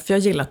linnegardiner för jag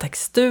gillar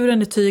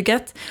texturen i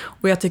tyget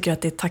och jag tycker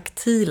att det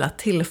taktila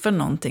tillför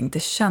någonting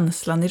till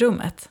känslan i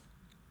rummet.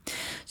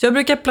 Jag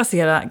brukar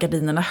placera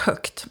gardinerna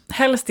högt,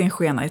 helst i en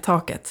skena i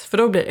taket, för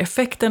då blir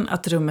effekten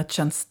att rummet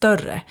känns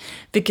större,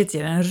 vilket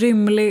ger en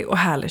rymlig och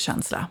härlig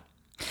känsla.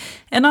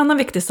 En annan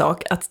viktig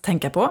sak att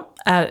tänka på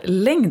är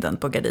längden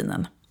på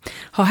gardinen.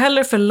 Ha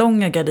hellre för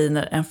långa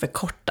gardiner än för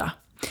korta.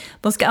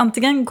 De ska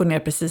antingen gå ner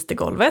precis till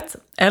golvet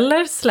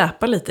eller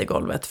släpa lite i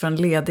golvet för en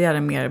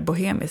ledigare, mer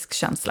bohemisk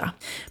känsla.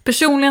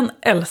 Personligen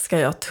älskar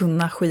jag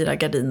tunna, skira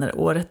gardiner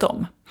året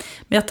om.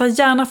 Men jag tar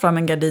gärna fram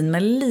en gardin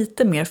med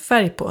lite mer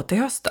färg på till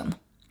hösten.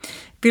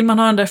 Vill man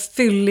ha den där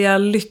fylliga,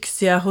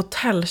 lyxiga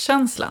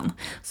hotellkänslan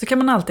så kan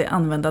man alltid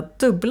använda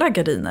dubbla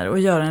gardiner och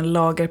göra en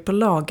lager på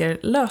lager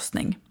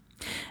lösning.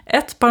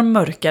 Ett par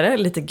mörkare,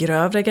 lite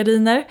grövre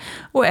gardiner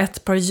och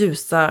ett par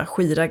ljusa,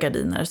 skira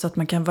gardiner så att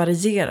man kan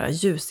variera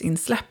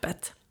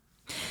ljusinsläppet.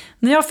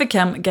 När jag fick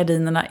hem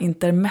gardinerna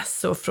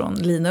Intermezzo från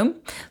Linum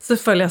så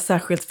föll jag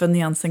särskilt för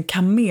nyansen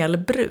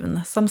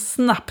kamelbrun som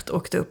snabbt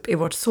åkte upp i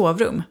vårt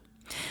sovrum.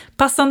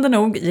 Passande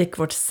nog gick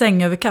vårt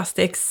sängöverkast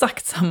i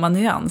exakt samma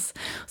nyans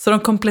så de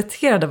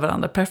kompletterade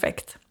varandra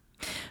perfekt.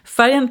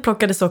 Färgen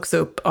plockades också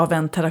upp av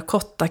en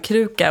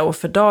terrakottakruka och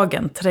för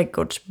dagen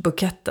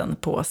trädgårdsbuketten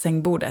på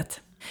sängbordet.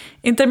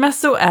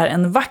 Intermezzo är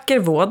en vacker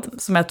våd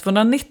som är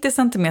 290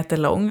 cm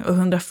lång och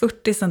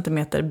 140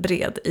 cm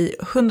bred i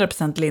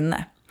 100%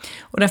 linne.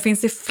 Och den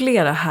finns i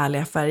flera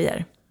härliga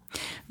färger.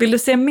 Vill du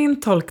se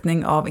min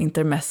tolkning av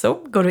Intermezzo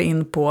går du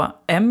in på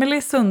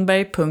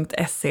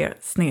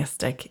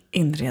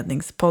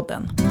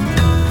emilysundberg.se/inredningspodden.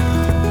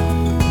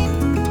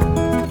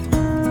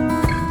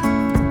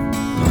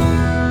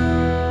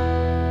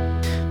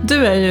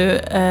 Du är ju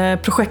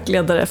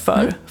projektledare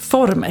för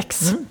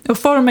Formex. Och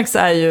Formex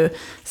är ju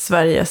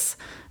Sveriges,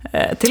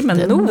 till och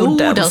med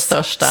Nordens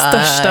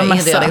största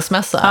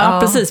inredningsmässa. Ja,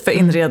 precis, för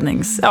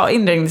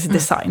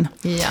inredningsdesign.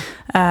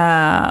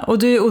 Och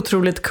du är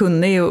otroligt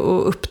kunnig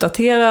och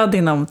uppdaterad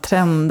inom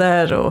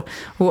trender och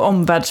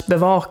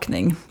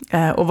omvärldsbevakning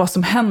och vad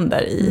som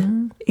händer i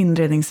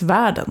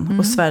inredningsvärlden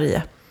och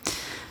Sverige.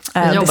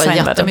 Jag jobbar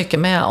jättemycket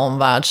med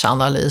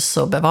omvärldsanalys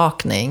och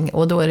bevakning,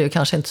 och då är det ju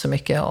kanske inte så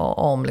mycket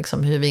om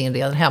liksom hur vi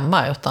inreder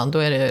hemma, utan då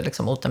är det ju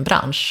liksom mot en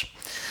bransch.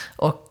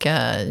 Och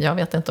jag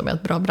vet inte om jag är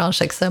ett bra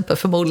branschexempel,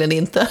 förmodligen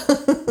inte.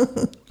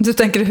 Du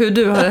tänker hur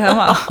du har det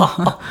hemma?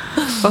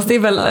 Fast det är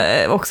väl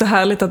också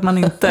härligt att man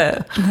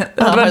inte...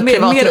 Det hade varit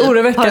mer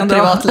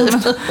oroväckande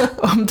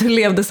om du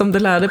levde som du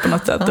lärde på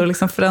något sätt och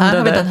liksom förändrade... Här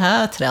har vi den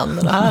här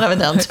trenden och här har vi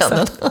den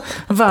trenden.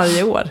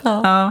 Varje år.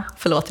 Ja.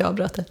 Förlåt, jag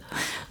avbröt dig.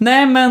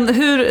 Nej, men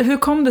hur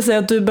kom det sig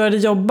att du började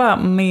jobba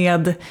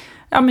med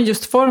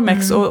just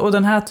Formex och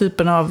den här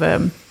typen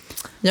av...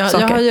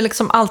 Jag har ju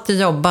liksom alltid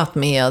jobbat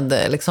med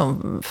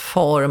liksom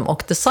form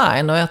och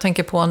design, och jag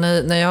tänker på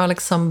när jag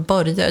liksom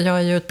började, jag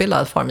är ju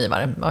utbildad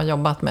formgivare, jag har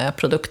jobbat med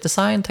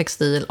produktdesign,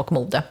 textil och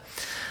mode.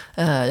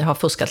 Jag har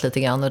fuskat lite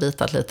grann och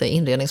ritat lite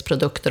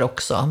inredningsprodukter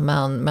också,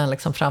 men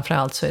liksom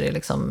framförallt så är det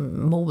liksom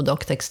mode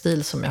och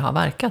textil som jag har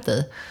verkat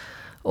i.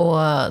 Och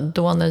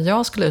då när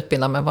jag skulle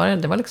utbilda mig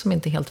det var liksom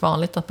inte helt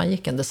vanligt att man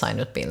gick en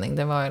designutbildning.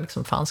 Det var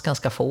liksom, fanns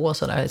ganska få och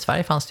sådär. I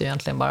Sverige fanns det ju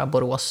egentligen bara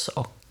Borås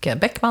och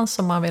Beckman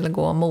som man ville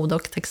gå mode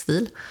och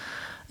textil.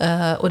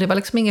 Och det var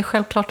liksom inget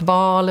självklart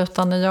val,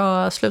 utan när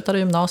jag slutade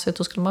gymnasiet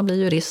då skulle man bli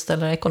jurist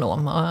eller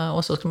ekonom,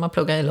 och så skulle man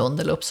plugga i Lund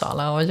eller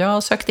Uppsala, och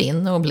jag sökte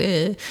in och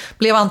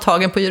blev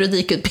antagen på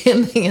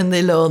juridikutbildningen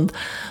i Lund,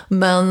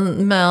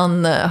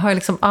 men har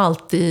liksom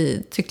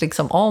alltid tyckt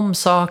liksom om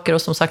saker,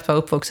 och som sagt var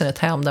uppvuxen i ett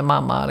hem där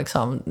mamma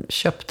liksom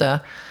köpte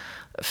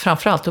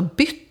framförallt och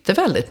bytte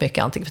väldigt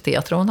mycket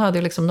antikviteter. Hon hade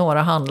ju liksom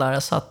några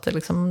handlare, så att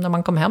liksom när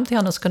man kom hem till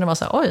henne så kunde man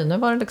säga, oj, nu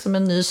var det liksom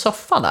en ny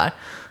soffa där.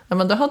 Ja,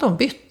 men då hade hon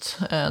bytt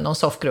någon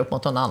soffgrupp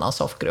mot en annan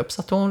soffgrupp.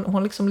 Så att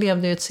hon liksom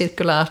levde i ett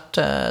cirkulärt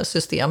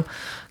system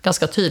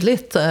ganska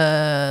tydligt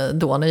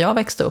då när jag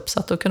växte upp. Så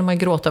att då kunde man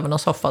gråta över någon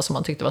soffa som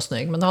man tyckte var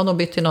snygg. Men då hade hon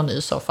bytt till någon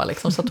ny soffa.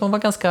 Liksom. Så att hon var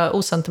ganska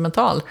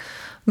osentimental.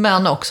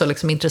 Men också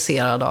liksom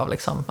intresserad av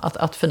liksom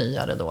att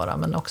förnya det då.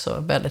 Men också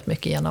väldigt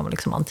mycket genom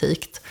liksom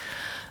antikt.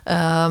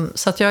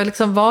 Så att jag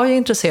liksom var ju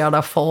intresserad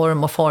av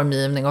form och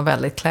formgivning och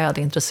väldigt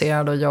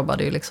klädintresserad, och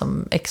jobbade ju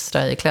liksom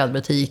extra i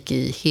klädbutik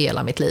i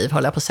hela mitt liv,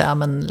 höll jag på att säga,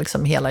 men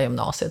liksom hela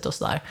gymnasiet och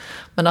sådär.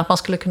 Men att man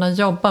skulle kunna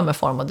jobba med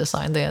form och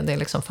design, det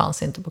liksom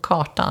fanns inte på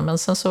kartan. Men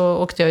sen så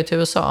åkte jag ju till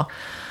USA.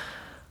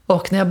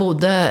 Och när jag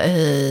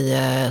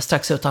bodde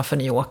strax utanför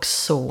New York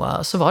så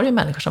var det ju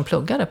människor som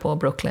pluggade på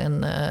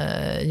Brooklyn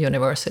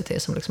University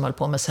som liksom höll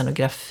på med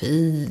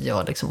scenografi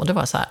och det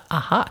var så här,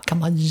 aha, kan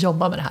man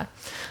jobba med det här?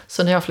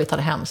 Så när jag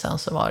flyttade hem sen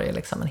så var det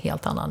liksom en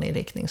helt annan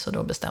inriktning, så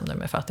då bestämde jag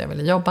mig för att jag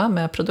ville jobba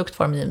med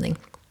produktformgivning.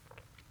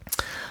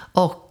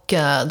 Och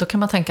då kan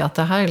man tänka att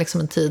det här är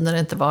liksom en tid när det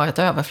inte var ett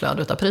överflöd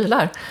utav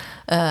prylar.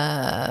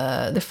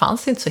 Det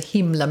fanns inte så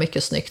himla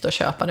mycket snyggt att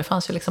köpa. Det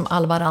fanns ju liksom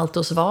Alvar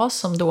Aaltos vas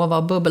som då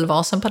var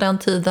bubbelvasen på den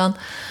tiden.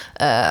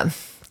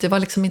 Det var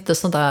liksom inte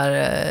sånt där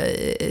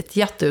ett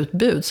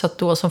jätteutbud, så att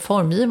då som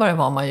formgivare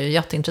var man ju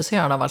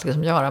jätteintresserad av att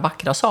liksom göra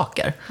vackra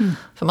saker.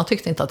 För man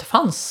tyckte inte att det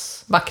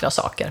fanns vackra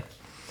saker.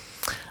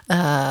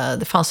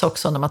 Det fanns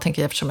också, när man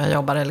tänker, eftersom jag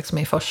jobbade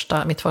liksom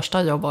mitt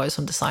första jobb var ju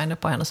som designer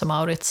på Hennes &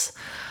 Mauritz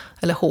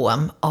eller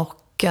H&M, och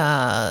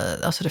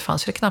alltså det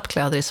fanns ju knappt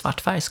kläder i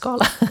svart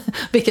färgskala,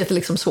 vilket är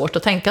liksom svårt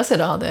att tänka sig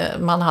då.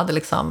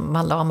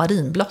 Man la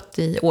marinblått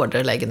i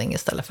orderläggning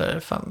istället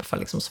för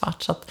liksom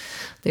svart, så att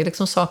det är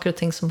liksom saker och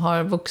ting som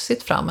har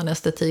vuxit fram, en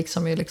estetik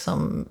som är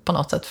liksom på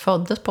något sätt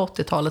föddes på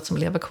 80-talet som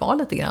lever kvar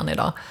lite grann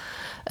idag.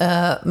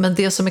 Men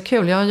det som är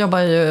kul, jag jobbar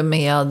ju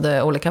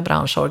med olika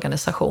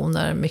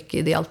branschorganisationer, mycket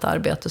ideellt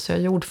arbete, så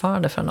jag är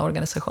ordförande för en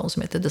organisation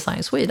som heter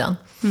Design Sweden.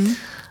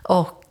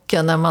 Och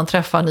när man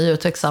träffar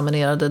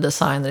nyutexaminerade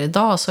designer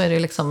idag så är det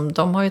liksom,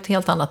 de har ju ett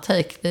helt annat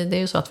take. Det är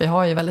ju så att vi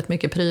har ju väldigt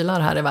mycket prylar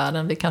här i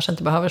världen. Vi kanske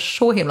inte behöver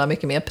så himla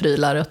mycket mer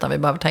prylar, utan vi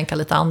behöver tänka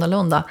lite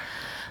annorlunda.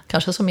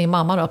 Kanske som min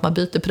mamma då, att man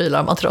byter prylar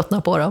om man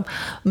tröttnar på dem.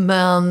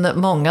 Men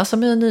många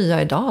som är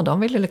nya idag, de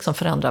vill ju liksom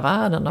förändra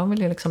världen. De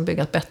vill ju liksom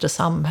bygga ett bättre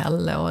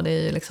samhälle, och det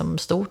är ju liksom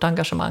stort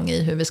engagemang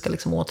i hur vi ska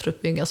liksom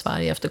återuppbygga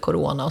Sverige efter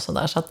corona och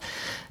sådär. Så att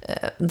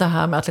det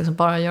här med att liksom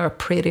bara göra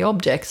pretty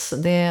objects,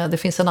 det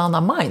finns en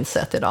annan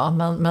mindset idag.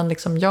 Men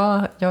liksom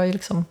jag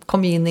liksom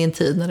kom in i en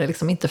tid när det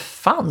liksom inte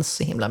fanns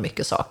så himla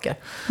mycket saker.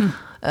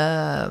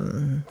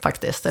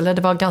 Faktiskt. Eller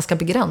det var ganska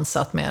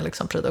begränsat med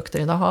liksom produkter.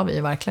 Idag har vi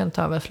ju verkligen ett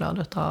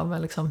överflöd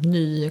av liksom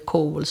ny,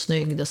 cool,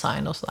 snygg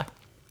design och sådär.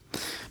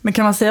 Men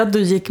kan man säga att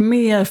du gick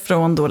mer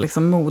från då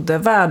liksom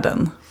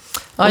modevärlden?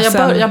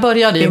 Ja, jag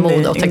började ju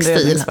mode och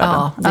textil.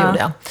 Ja, det gjorde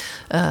jag.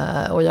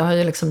 Och jag har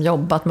ju liksom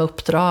jobbat med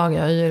uppdrag,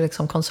 jag har ju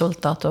liksom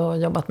konsultat och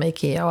jobbat med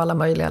IKEA och alla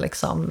möjliga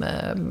liksom,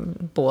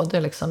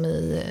 både liksom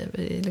i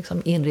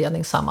liksom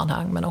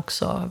inredningssammanhang men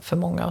också för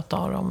många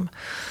av de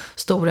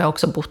stora. Jag har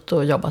också bott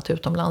och jobbat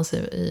utomlands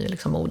i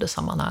liksom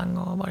modesammanhang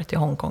och varit i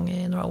Hongkong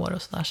i några år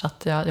och sådär. Så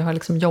att jag har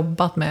liksom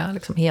jobbat med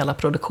liksom hela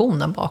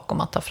produktionen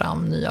bakom att ta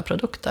fram nya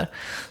produkter.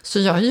 Så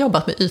jag har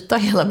jobbat med yta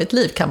hela mitt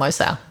liv kan man ju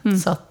säga.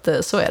 Så att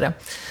så är det.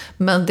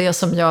 Men det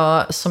som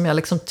jag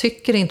liksom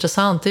tycker är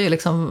intressant är ju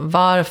liksom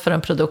varför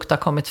en produkt har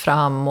kommit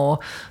fram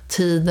och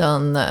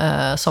tiden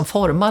som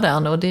formar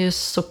den. Och det är ju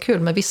så kul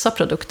med vissa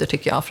produkter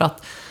tycker jag. För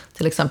att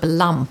till exempel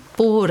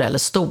lampor eller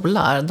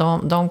stolar,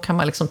 de kan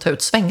man liksom ta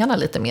ut svängarna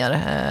lite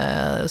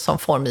mer som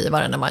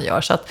formgivare när man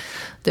gör. Så att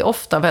det är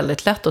ofta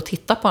väldigt lätt att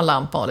titta på en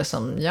lampa och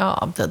liksom,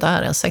 ja, det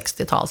där är en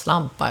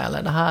 60-talslampa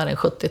eller det här är en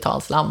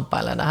 70-talslampa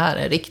eller det här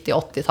är en riktig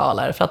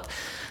 80-talare. För att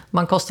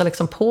man kostar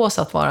liksom på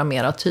sig att vara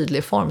mer tydlig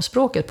i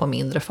formspråket på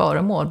mindre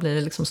föremål. Blir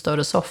det liksom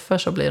större soffor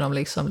så blir de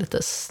liksom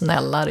lite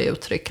snällare i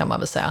uttryck kan man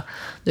väl säga.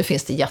 Nu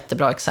finns det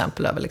jättebra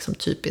exempel över liksom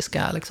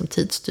typiska, liksom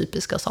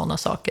tidstypiska sådana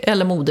saker.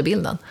 Eller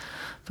modebilden.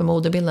 För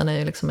modebilden är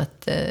ju liksom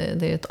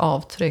det är ett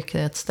avtryck,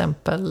 ett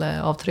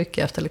stämpelavtryck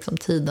efter liksom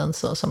tiden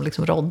som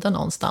liksom rådde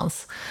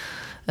någonstans.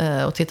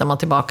 Och tittar man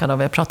tillbaka då,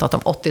 vi har pratat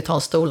om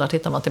 80-talsstolar,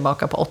 tittar man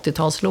tillbaka på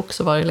 80-talslook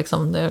så var det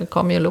liksom, det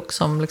kom ju look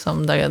som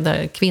liksom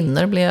där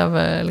kvinnor blev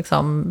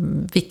liksom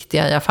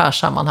viktiga i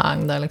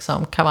affärssammanhang, där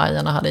liksom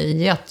kavajerna hade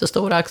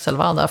jättestora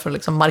axelvaddar för att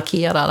liksom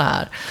markera det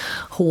här.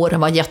 Håren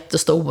var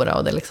jättestora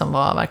och det liksom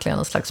var verkligen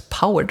en slags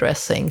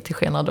powerdressing till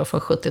skillnad då från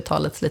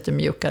 70-talets lite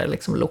mjukare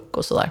liksom look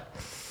och sådär.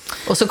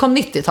 Och så kom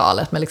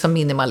 90-talet med liksom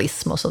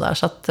minimalism och sådär,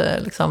 så att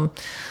liksom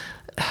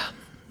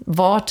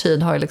var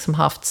tid har ju liksom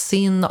haft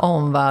sin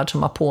omvärld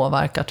som har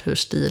påverkat hur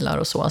stilar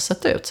och så har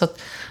sett ut. Så att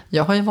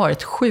jag har ju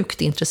varit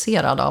sjukt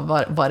intresserad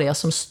av vad det är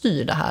som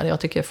styr det här. Jag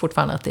tycker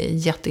fortfarande att det är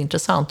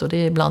jätteintressant och det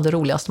är bland det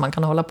roligaste man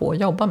kan hålla på och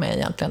jobba med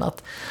egentligen.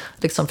 Att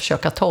liksom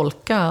försöka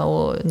tolka,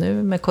 och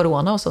nu med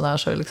corona och sådär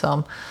så är det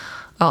liksom,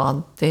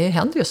 ja, det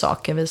händer ju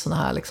saker vid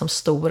sådana här liksom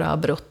stora,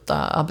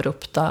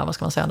 abrupta, vad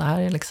ska man säga, det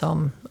här är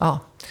liksom, ja,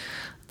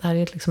 det här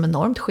är ett liksom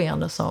enormt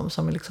skeende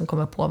som liksom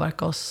kommer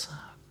påverka oss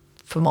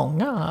för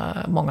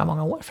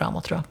många år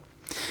framåt, tror jag.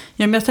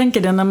 Ja, men jag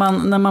tänker det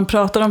när man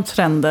pratar om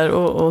trender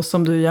och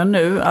som du gör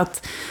nu,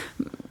 att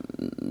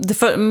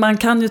man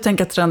kan ju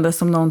tänka trender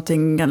som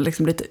någonting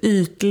liksom lite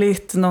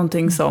ytligt,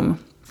 någonting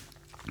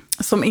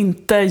som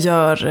inte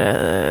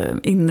gör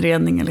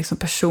inredningen liksom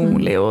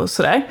personlig och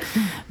sådär.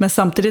 Men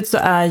samtidigt så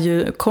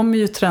kommer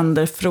ju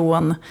trender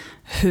från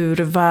hur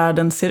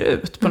världen ser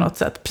ut på något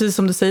sätt. Precis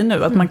som du säger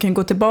nu, att man kan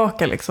gå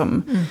tillbaka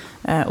liksom,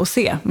 och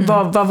se.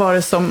 Vad var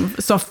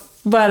det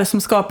vad är det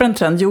som skapar en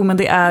trend? Jo, men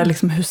det är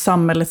liksom hur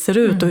samhället ser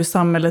ut och hur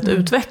samhället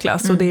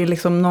utvecklas. Och det är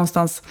liksom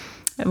någonstans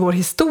vår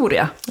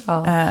historia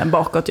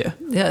bakåt ju.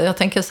 Jag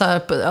tänker så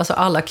här, alltså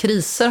alla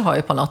kriser har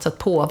ju på något sätt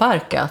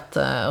påverkat.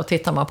 Och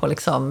tittar man på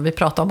liksom, vi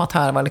pratar om att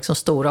här var liksom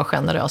stora och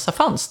generösa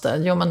fönster.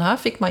 Jo, men här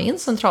fick man in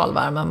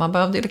centralvärmen. Man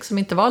behövde liksom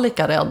inte vara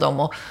lika rädd om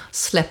att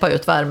släppa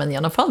ut värmen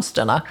genom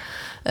fönstren.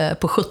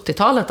 På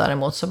 70-talet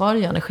däremot så var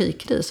det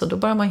energikris och då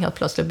började man helt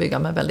plötsligt bygga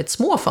med väldigt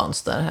små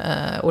fönster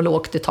och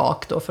lågt i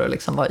tak då för att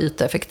liksom vara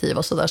yteffektiv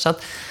och sådär. Så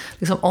att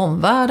liksom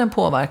omvärlden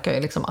påverkar ju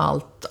liksom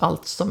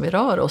allt som vi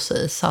rör oss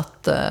i. Så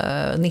att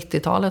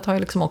 90-talet har ju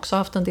liksom också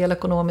haft en del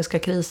ekonomiska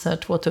kriser.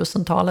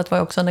 2000-talet var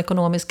ju också en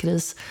ekonomisk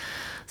kris.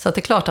 Så att det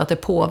är klart att det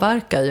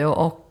påverkar ju,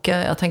 och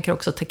jag tänker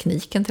också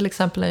tekniken till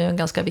exempel är ju en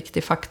ganska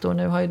viktig faktor.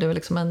 Nu har ju du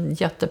liksom en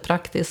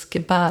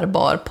jättepraktisk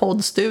bärbar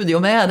poddstudio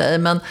med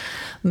dig,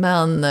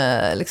 men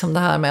liksom det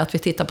här med att vi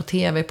tittar på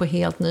tv på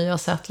helt nya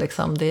sätt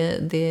liksom,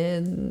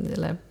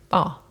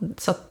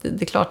 så att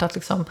det är klart att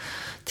liksom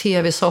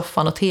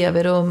tv-soffan och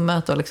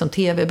tv-rummet och liksom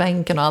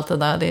tv-bänken och allt det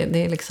där,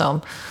 det är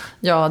liksom,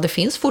 ja, det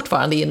finns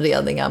fortfarande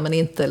inredningar men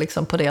inte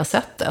liksom på det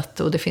sättet,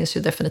 och det finns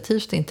ju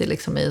definitivt inte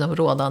liksom i de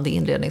rådande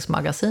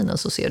inredningsmagasinen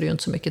så ser du ju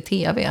inte så mycket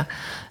tv,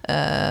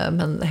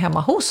 men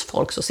hemma hos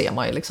folk så ser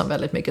man ju liksom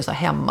väldigt mycket så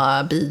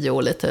hemma bio,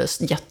 lite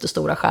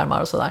jättestora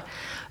skärmar och sådär,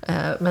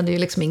 men det är ju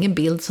liksom ingen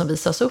bild som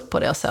visas upp på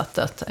det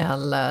sättet,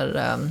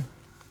 eller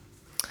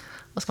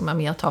vad ska man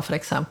mer ta för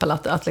exempel,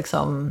 att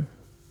liksom,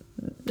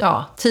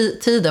 ja,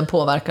 tiden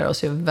påverkar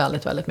oss ju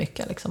väldigt, väldigt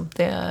mycket liksom.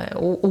 Det är,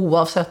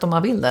 oavsett om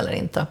man vill det eller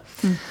inte.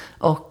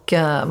 Och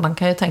man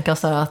kan ju tänka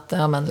sig att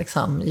ja, men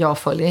liksom, jag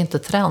följer inte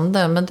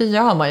trender, men det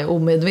gör man ju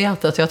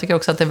omedvetet. Jag tycker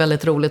också att det är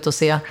väldigt roligt att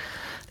se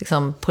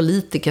liksom,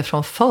 politiker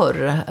från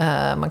förr.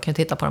 Man kan ju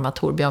titta på de här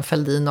Torbjörn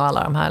Fälldin och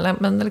alla de här,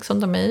 men liksom,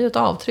 de är ju ett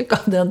avtryck av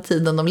den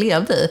tiden de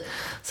levde i.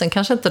 Sen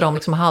kanske inte de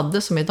liksom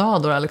hade som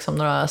idag då, liksom,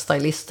 några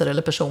stylister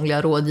eller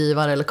personliga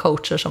rådgivare eller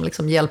coacher som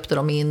liksom hjälpte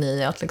dem in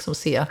i att liksom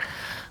se,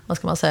 vad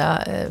ska man säga,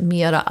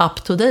 mera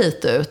up to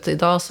date ut.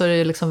 Idag så är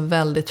det liksom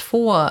väldigt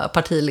få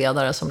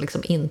partiledare som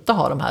liksom inte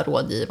har de här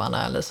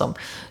rådgivarna, eller som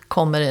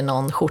kommer i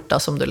någon skjorta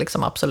som du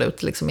liksom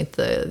absolut liksom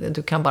inte,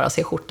 du kan bara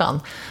se skjortan.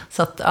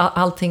 Så att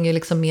allting är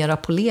liksom mera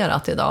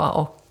polerat idag,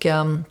 och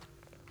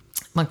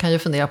man kan ju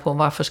fundera på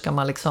varför ska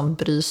man liksom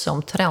bry sig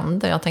om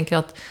trender. Jag tänker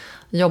att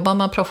jobbar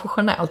man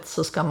professionellt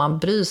så ska man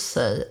bry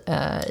sig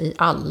i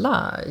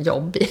alla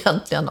jobb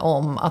egentligen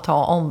om att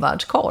ha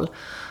omvärldskoll.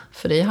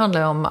 För det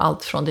handlar ju om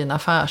allt från dina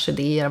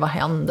affärsidéer, vad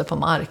händer på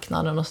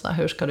marknaden och sådär,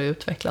 hur ska du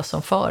utvecklas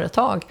som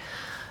företag.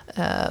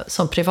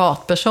 Som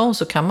privatperson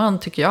så kan man,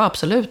 tycker jag,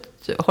 absolut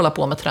hålla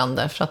på med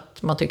trender för att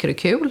man tycker det är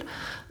kul.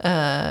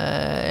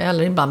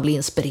 Eller ibland bli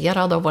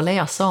inspirerad av att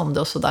läsa om det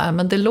och sådär.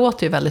 Men det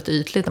låter ju väldigt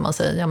ytligt när man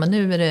säger ja men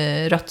nu är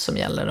det rött som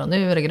gäller och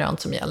nu är det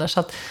grönt som gäller. Så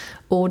att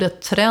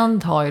ordet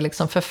trend har ju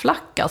liksom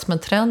förflackats, men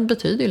trend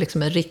betyder ju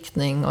liksom en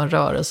riktning och en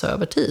rörelse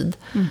över tid.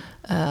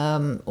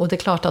 Och det är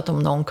klart att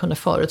om någon kunde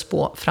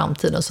förutspå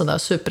framtiden sådär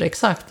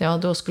superexakt, ja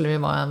då skulle det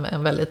vara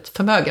en väldigt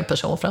förmögen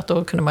person, för att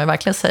då kunde man ju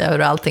verkligen säga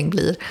hur allting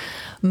blir.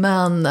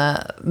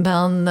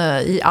 Men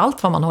i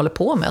allt vad man håller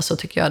på med så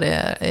tycker jag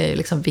det är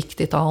liksom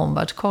viktigt att ha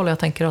omvärldskoll. Jag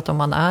tänker att om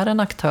man är en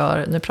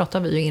aktör, nu pratar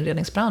vi ju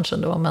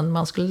inredningsbranschen då, men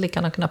man skulle lika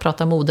gärna kunna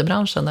prata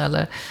modebranschen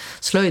eller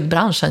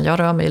slöjdbranschen. Jag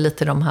rör mig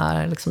lite i de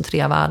här liksom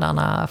 3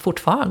 världarna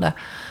fortfarande.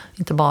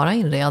 Inte bara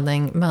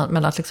inredning,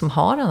 men att liksom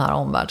ha den här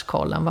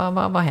omvärldskollen.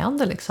 Vad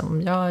händer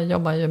liksom? Jag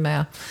jobbar ju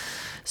med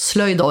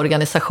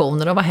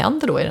slöjdorganisationer, och vad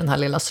händer då i den här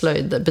lilla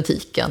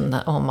slöjdbutiken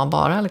om man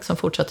bara liksom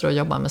fortsätter att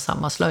jobba med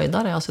samma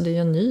slöjdare? Alltså det är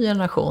ju en ny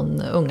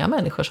generation unga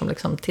människor som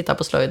liksom tittar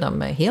på slöjden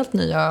med helt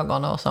nya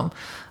ögon och som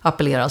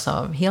appelleras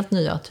av helt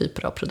nya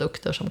typer av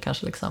produkter som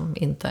kanske liksom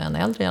inte en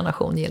äldre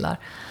generation gillar.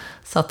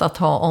 Så att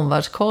ha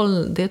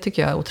omvärldskoll, det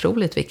tycker jag är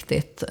otroligt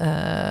viktigt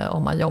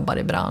om man jobbar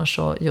i bransch.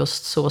 Och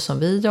just så som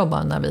vi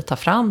jobbar när vi tar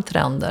fram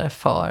trender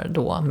för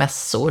då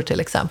mässor till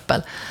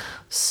exempel,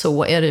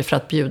 så är det ju för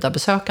att bjuda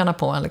besökarna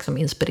på en liksom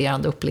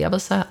inspirerande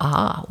upplevelse.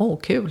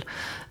 Kul.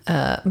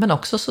 Men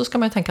också så ska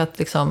man ju tänka att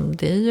liksom,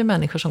 det är ju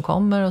människor som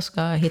kommer och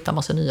ska hitta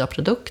massa nya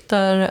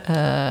produkter,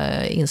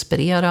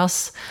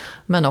 inspireras,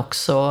 men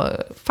också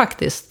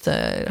faktiskt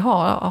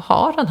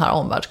ha den här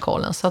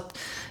omvärldskollen. Så att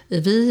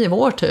vi i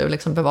vår tur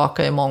liksom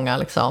bevakar ju många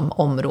liksom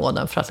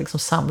områden för att liksom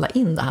samla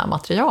in det här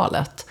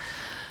materialet.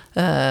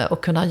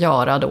 Och kunna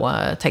göra då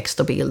text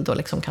och bild och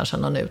liksom kanske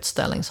någon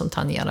utställning som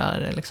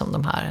tangerar liksom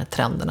de här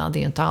trenderna. Det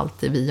är ju inte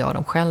alltid vi gör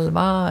dem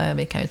själva.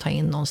 Vi kan ju ta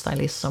in någon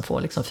stylist som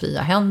får liksom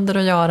fria händer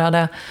att göra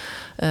det.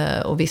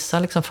 Och vissa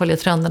liksom följer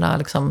trenderna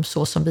liksom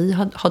så som vi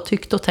har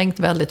tyckt och tänkt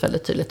väldigt,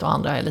 väldigt tydligt, och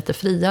andra är lite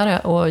friare.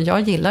 Och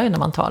jag gillar ju när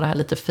man tar det här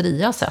lite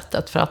fria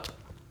sättet, för att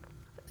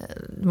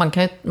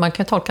man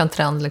kan tolka en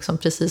trend liksom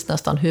precis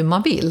nästan hur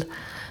man vill.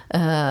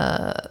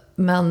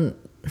 Men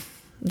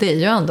det är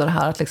ju ändå det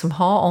här att liksom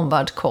ha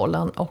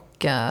omvärldskollen,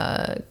 och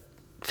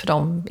för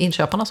de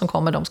inköparna som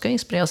kommer, de ska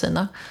inspirera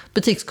sina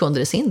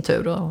butikskunder i sin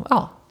tur. Och,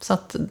 så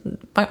att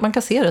man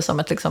kan se det som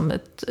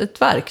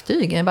ett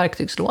verktyg, en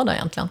verktygslåda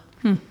egentligen.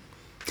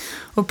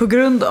 Och på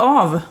grund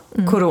av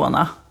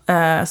corona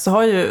så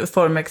har ju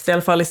Formex, i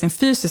alla fall i sin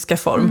fysiska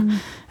form,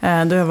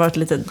 det har varit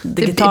lite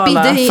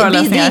digitala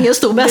föreläsningar. Det ingen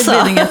stor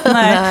mässa.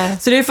 Nej.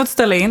 Så det har ju fått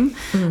ställa in.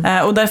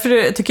 Och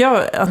därför tycker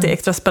jag att det är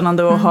extra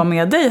spännande att ha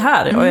med dig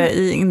här och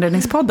i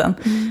inredningspodden.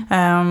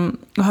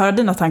 Och höra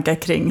dina tankar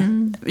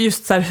kring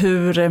just så här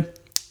hur...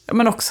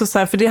 Men också så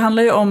här, för det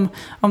handlar ju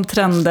om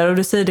trender, och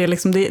du säger det,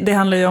 liksom, det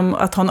handlar ju om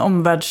att ha en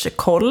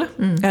omvärldskoll.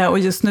 Och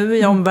just nu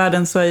i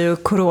omvärlden så är ju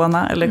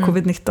corona eller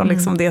covid-19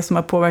 liksom det som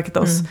har påverkat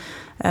oss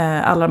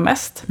allra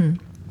mest.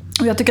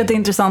 Och jag tycker att det är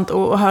intressant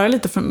att höra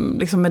lite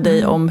liksom med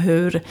dig om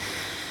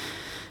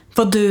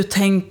vad du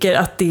tänker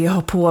att det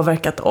har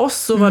påverkat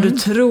oss, och vad du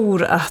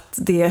tror att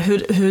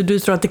hur du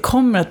tror att det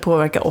kommer att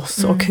påverka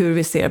oss, och hur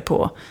vi ser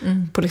på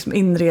liksom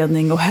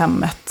inredning och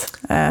hemmet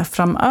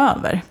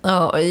framöver.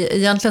 Ja,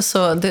 egentligen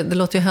så, det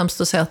låter ju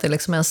hemskt att säga att det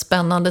liksom är en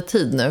spännande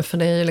tid nu, för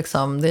det är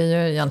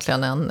ju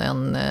egentligen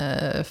en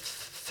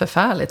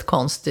förfärligt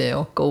konstig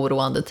och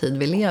oroande tid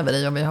vi lever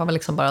i, och vi har väl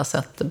liksom bara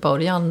sett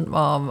början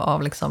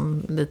av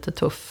liksom lite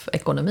tuff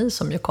ekonomi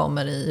som ju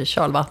kommer i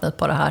kölvattnet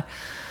på det här.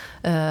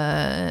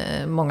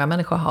 Många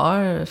människor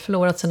har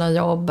förlorat sina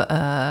jobb,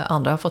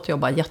 andra har fått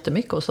jobba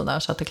jättemycket och sådär,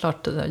 så att det är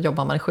klart,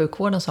 jobbar man i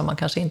sjukvården så har man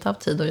kanske inte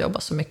haft tid att jobba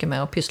så mycket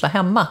med att pyssla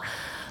hemma.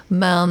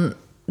 Men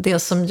det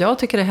som jag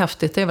tycker är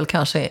häftigt är väl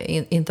kanske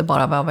inte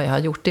bara vad vi har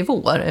gjort i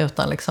vår,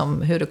 utan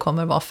liksom hur det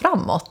kommer vara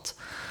framåt.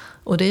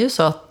 Och det är ju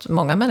så att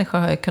många människor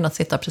har kunnat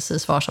sitta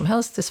precis var som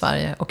helst i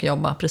Sverige och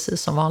jobba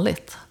precis som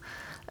vanligt.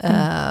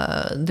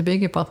 Det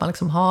bygger på att man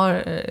liksom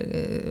har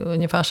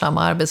ungefär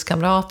samma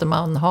arbetskamrater,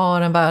 man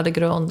har en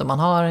värdegrund och man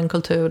har en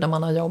kultur där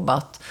man har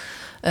jobbat.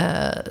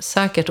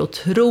 Säkert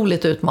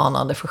otroligt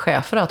utmanande för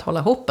chefer att hålla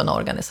ihop en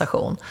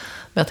organisation.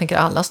 Men jag tänker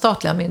alla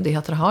statliga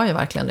myndigheter har ju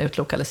verkligen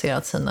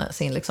utlokaliserat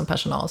sin liksom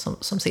personal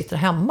som sitter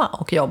hemma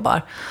och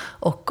jobbar.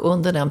 Och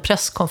under den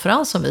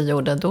presskonferens som vi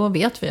gjorde, då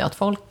vet vi att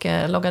folk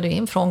loggade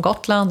in från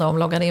Gotland, de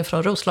loggade in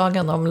från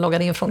Roslagen, de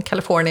loggade in från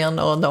Kalifornien,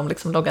 och de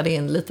liksom loggade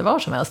in lite var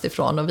som helst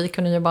ifrån. Och vi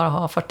kunde ju bara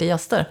ha 40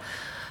 gäster.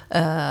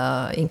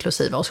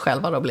 Inklusive oss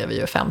själva, då blev vi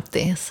ju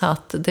 50. Så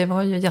att det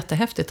var ju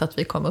jättehäftigt att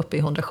vi kom upp i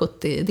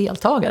 170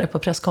 deltagare på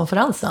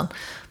presskonferensen.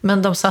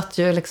 Men de satt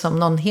ju liksom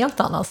någon helt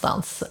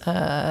annanstans.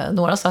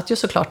 Några satt ju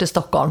såklart i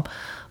Stockholm.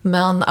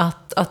 Men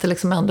att det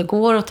liksom ändå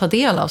går att ta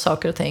del av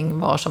saker och ting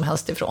var som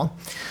helst ifrån.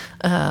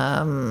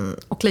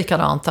 Och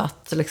likadant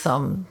att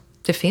liksom,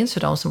 det finns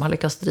ju de som har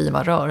lyckats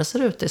driva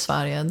rörelser ute i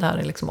Sverige där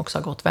det liksom också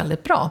har gått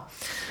väldigt bra.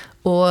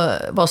 Och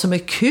vad som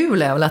är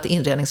kul är väl att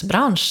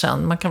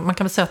inredningsbranschen, man kan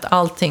väl säga att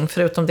allting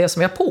förutom det som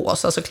vi har på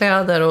oss, alltså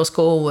kläder och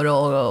skor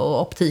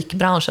och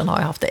optikbranschen har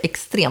ju haft det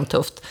extremt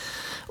tufft.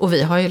 Och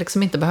vi har ju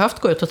liksom inte behövt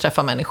gå ut och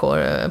träffa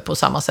människor på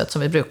samma sätt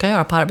som vi brukar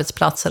göra på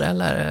arbetsplatser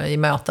eller i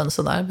möten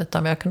sådär,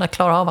 utan vi har kunnat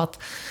klara av att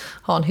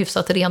ha en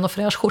hyfsat ren och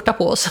fräsch skjorta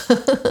på oss.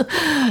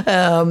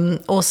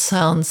 Och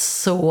sen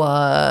så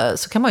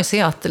kan man ju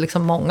se att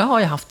liksom många har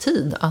ju haft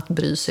tid att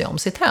bry sig om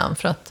sitt hem,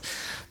 för att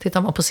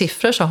tittar man på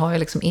siffror så har ju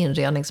liksom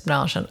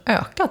inredningsbranschen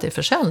ökat i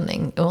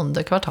försäljning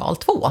under kvartal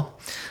 2.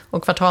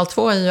 Och kvartal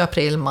 2 är ju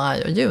april,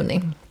 maj och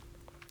juni.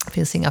 Det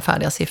finns inga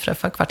färdiga siffror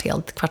för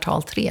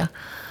kvartal 3.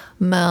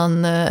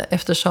 Men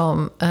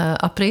eftersom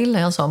april är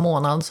en sån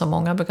månad som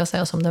många brukar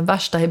säga som den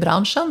värsta i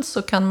branschen,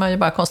 så kan man ju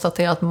bara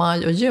konstatera att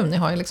maj och juni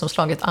har ju liksom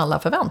slagit alla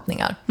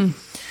förväntningar.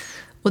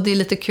 Och det är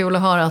lite kul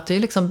att höra att det är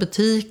liksom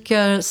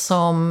butiker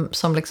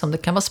som liksom, det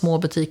kan vara små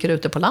butiker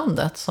ute på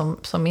landet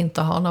som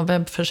inte har någon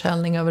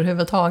webbförsäljning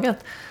överhuvudtaget,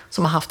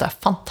 som har haft det här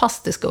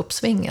fantastiska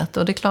uppsvinget.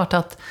 Och det är klart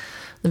att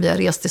när vi har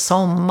rest i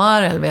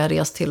sommar eller vi har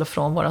rest till och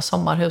från våra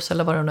sommarhus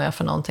eller vad det nu är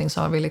för någonting,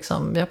 så har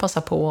vi har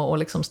passat på att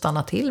liksom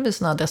stanna till vid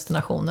såna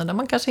destinationer där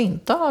man kanske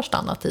inte har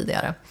stannat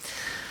tidigare.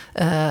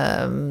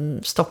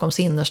 Stockholms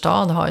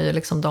innerstad har ju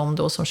liksom de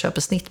då som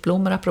köper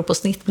snittblommor, apropå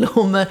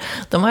snittblommor,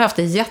 de har haft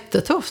det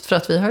jättetufft för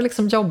att vi har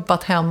liksom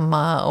jobbat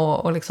hemma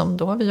och liksom,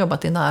 då har vi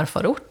jobbat i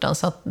närförorten,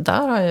 så att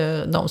där har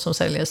ju de som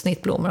säljer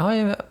snittblommor har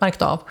ju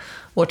märkt av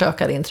vårt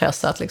ökade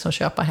intresse att liksom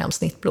köpa hem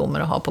snittblommor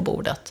och ha på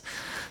bordet.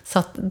 Så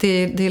att det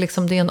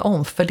är en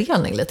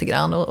omfördelning lite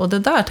grann. Och det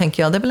där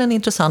tänker jag, det är väl en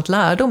intressant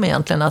lärdom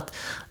egentligen, att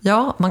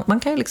ja, man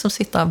kan ju liksom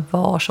sitta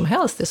var som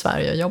helst i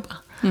Sverige och jobba.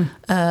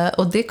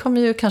 Och det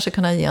kommer ju kanske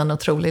kunna ge en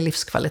otrolig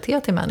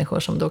livskvalitet till människor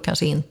som då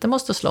kanske inte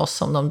måste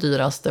slåss om de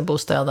dyraste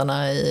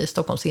bostäderna i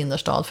Stockholms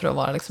innerstad för att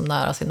vara liksom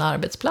nära sin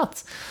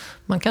arbetsplats.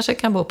 Man kanske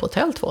kan bo på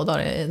hotell 2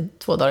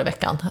 dagar i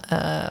veckan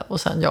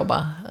och sen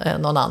jobba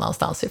någon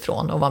annanstans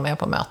ifrån och vara med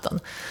på möten.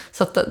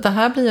 Så att det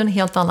här blir en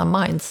helt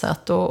annan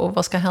mindset. Och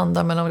vad ska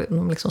hända med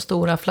de liksom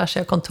stora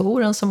flashiga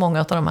kontoren som många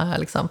av de här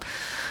liksom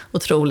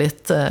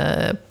otroligt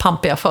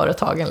pampiga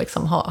företagen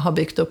liksom har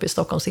byggt upp i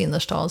Stockholms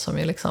innerstad, som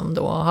ju liksom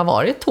då har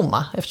varit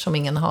tomma eftersom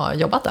ingen har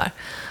jobbat där.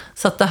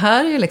 Så att det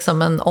här är ju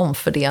liksom en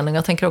omfördelning.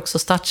 Jag tänker också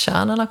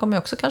stadskärnorna kommer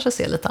också kanske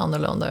se lite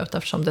annorlunda ut,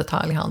 eftersom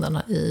detaljhandeln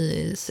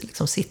i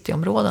liksom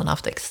cityområden har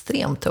haft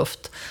extremt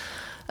tufft.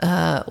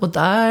 Och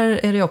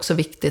där är det också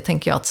viktigt,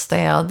 tänker jag, att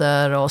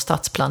städer och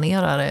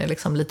stadsplanerare är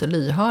liksom lite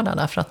lyhörda,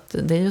 därför att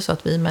det är ju så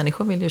att vi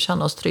människor vill ju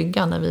känna oss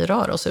trygga när vi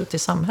rör oss ut i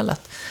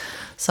samhället.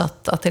 Så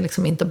att det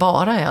liksom inte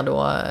bara är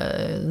då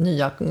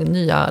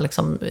nya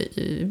liksom,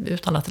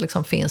 utan att det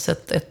liksom finns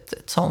ett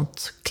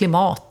sånt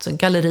klimat,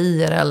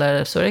 gallerier,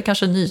 eller så är det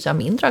kanske nya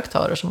mindre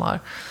aktörer som har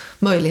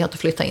möjlighet att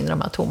flytta in i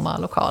de här tomma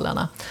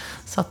lokalerna.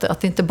 Så att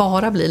det inte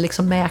bara blir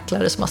liksom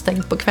mäklare som har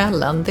stängt på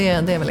kvällen, det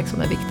är väl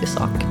liksom en viktig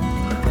sak.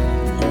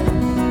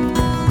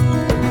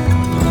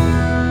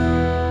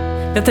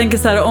 Jag tänker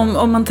så här,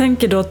 om man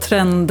tänker då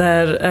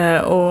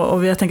trender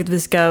och jag tänker att vi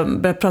ska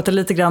börja prata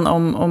lite grann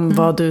om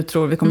vad du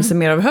tror vi kommer se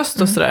mer av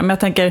höst och sådär. Men jag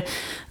tänker,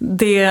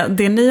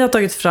 det ni har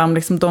tagit fram,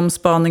 liksom de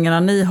spaningarna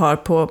ni har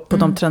på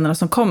de trenderna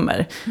som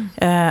kommer.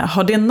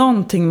 Har det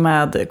någonting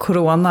med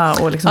corona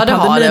och liksom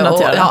pandemin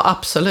att göra? Ja,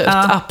 absolut.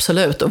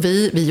 Absolut. Och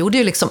vi gjorde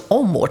ju liksom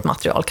om vårt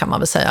material, kan man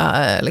väl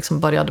säga. Liksom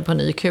började på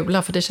ny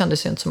kula, för det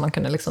kändes ju inte som man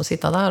kunde liksom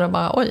sitta där och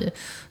bara, oj,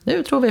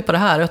 nu tror vi på det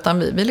här. Utan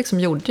vi liksom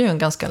gjorde ju en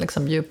ganska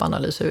liksom djup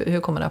analys.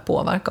 Hur kommer det att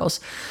påverka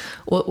oss?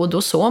 Och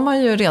då såg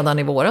man ju redan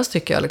i våras,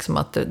 tycker jag, liksom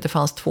att det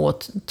fanns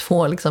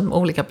två liksom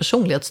olika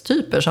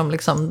personlighetstyper som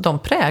liksom, de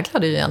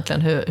präglade ju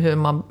egentligen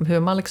hur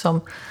man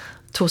liksom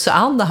tog sig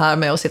an det här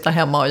med att sitta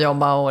hemma och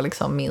jobba och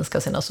liksom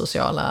minska sina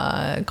sociala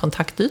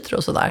kontaktytor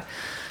och sådär.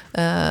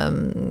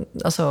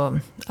 Alltså,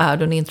 är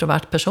du en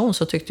introvert person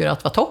så tyckte jag att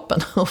det var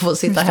toppen att få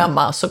sitta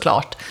hemma,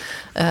 såklart.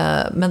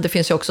 Men det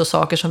finns ju också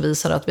saker som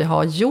visar att vi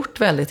har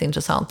gjort väldigt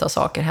intressanta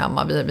saker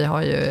hemma.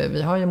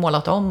 Vi har ju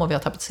målat om och vi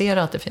har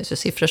tapetserat. Det finns ju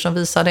siffror som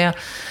visar det.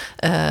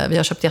 Vi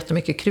har köpt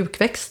jättemycket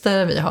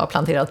krukväxter. Vi har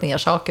planterat ner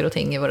saker och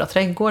ting i våra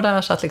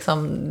trädgårdar. Så att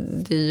liksom,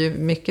 det är ju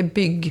mycket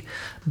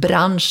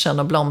byggbranschen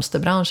och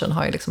blomsterbranschen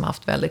har ju liksom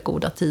haft väldigt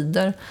goda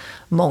tider.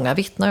 Många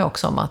vittnar ju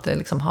också om att det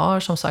liksom har,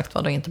 som sagt,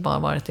 inte bara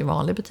varit i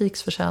vanlig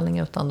butiksförsäljning,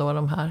 utan då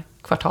de här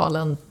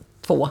kvartalen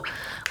 2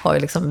 har ju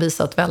liksom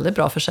visat väldigt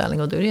bra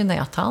försäljning, och då är det ju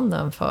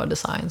näthandeln för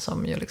design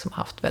som ju liksom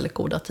haft väldigt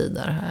goda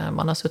tider.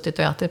 Man har suttit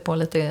och ätit på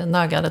lite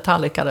naggade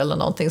tallrikar eller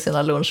någonting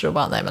sina luncher och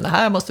bara, nej men det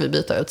här måste vi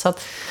byta ut. Så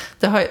att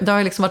det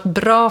har liksom varit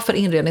bra för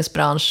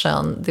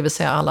inredningsbranschen, det vill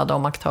säga alla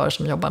de aktörer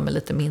som jobbar med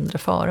lite mindre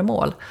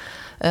föremål.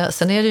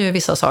 Sen är det ju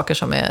vissa saker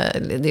som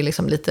det är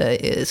liksom lite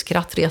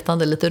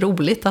skrattretande, lite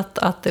roligt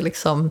att det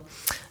liksom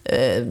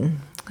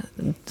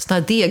sån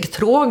här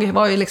degtråg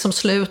var ju liksom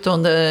slut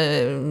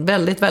under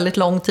väldigt, väldigt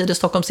lång tid i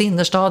Stockholms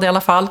innerstad i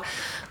alla fall.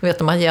 Jag vet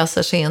när man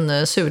jäser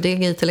sin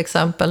surdeg i till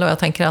exempel, och jag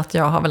tänker att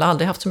jag har väl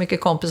aldrig haft så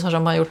mycket kompisar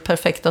som har gjort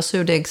perfekta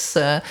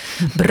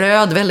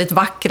surdegsbröd, väldigt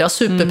vackra,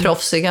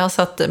 superproffsiga,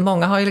 så att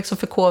många har ju liksom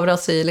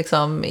förkovrats i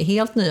liksom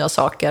helt nya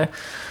saker.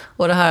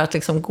 Och det här att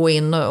liksom gå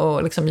in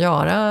och liksom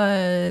göra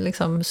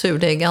liksom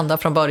surdeg ända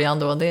från början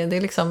då,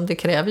 det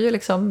kräver ju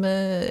liksom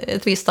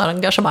ett visst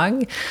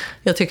engagemang.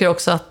 Jag tycker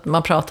också att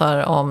man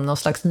pratar om någon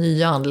slags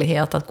ny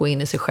andlighet, att gå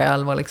in i sig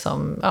själv och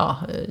liksom,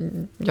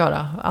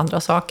 göra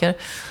andra saker.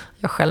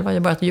 Jag själv har ju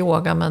börjat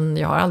yoga, men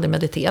jag har aldrig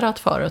mediterat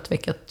förut,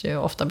 vilket ju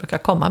ofta brukar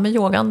komma med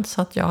yogan.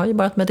 Så att jag har ju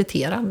börjat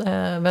meditera. Det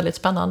är väldigt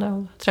spännande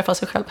att träffa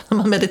sig själv när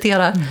man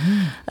mediterar.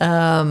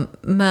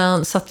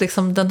 Men så att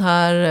liksom den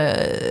här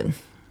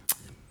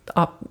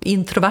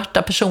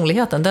introverta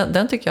personligheten,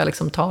 den tycker jag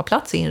liksom tar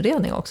plats i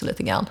inredning också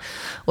lite grann.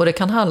 Och det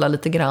kan handla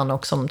lite grann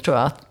också om, tror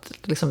jag, att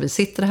liksom vi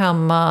sitter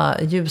hemma,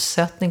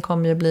 ljussättning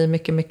kommer ju bli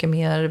mycket, mycket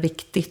mer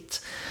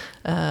viktigt.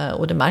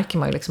 Och det märker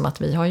man ju liksom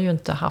att vi har ju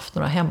inte haft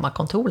några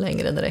hemmakontor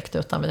längre direkt,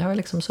 utan vi har ju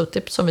liksom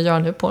suttit som vi gör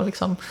nu på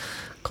liksom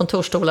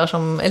kontorstolar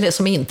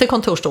som inte är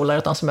kontorstolar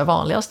utan som är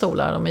vanliga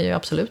stolar. De är ju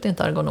absolut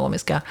inte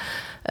ergonomiska.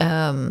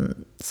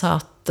 Så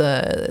att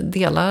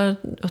delar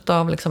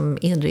av liksom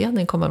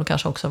inredning kommer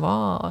kanske också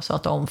vara så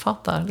att det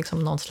omfattar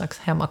liksom någon slags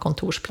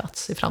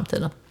hemmakontorsplats i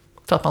framtiden.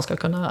 För att man ska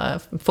kunna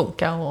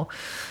funka, och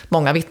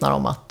många vittnar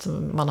om att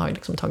man har ju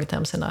liksom tagit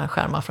hem sina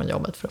skärmar från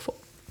jobbet för att få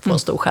en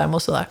stor skärm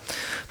och sådär.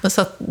 Men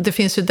så att det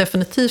finns ju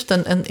definitivt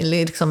en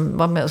liksom,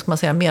 vad ska man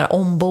säga, mer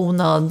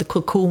ombonad,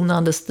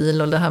 kokonande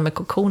stil, och det här med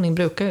kokoning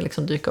brukar ju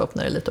liksom dyka upp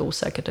när det är lite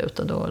osäkert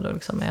ute. Då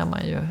liksom är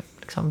man ju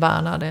liksom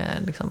värnar det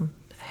liksom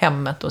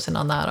hemmet och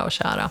sina nära och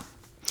kära.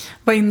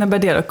 Vad innebär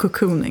det då,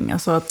 cocooning?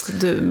 Alltså att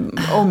du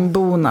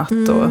ombonat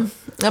och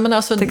ja, men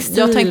alltså,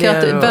 textilier? Jag tänker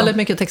att det är väldigt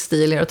mycket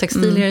textilier. Och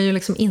textilier är ju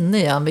liksom inne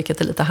igen,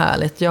 vilket är lite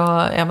härligt.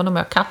 Även om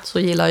jag har katt så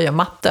gillar jag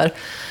mattor.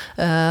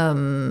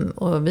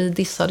 Och vi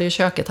dissade ju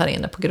köket här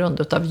inne på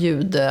grund av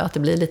ljud, att det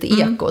blir lite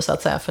eko så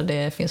att säga, för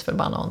det finns väl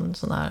bara någon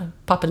sån här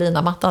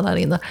papelina-matta där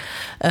inne.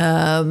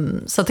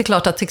 Så att det är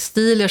klart att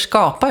textilier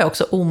skapar ju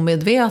också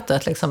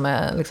omedvetet liksom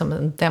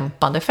en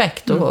dämpande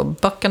effekt, och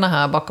böckerna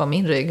här bakom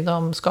min rygg,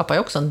 de skapar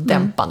ju också en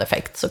dämpande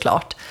effekt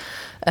såklart.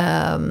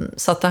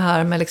 Så att det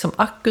här med liksom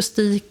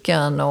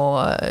akustiken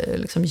och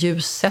liksom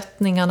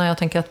ljussättningarna, jag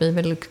tänker att vi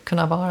vill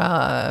kunna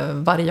vara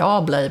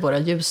variabla i våra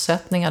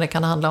ljussättningar. Det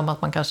kan handla om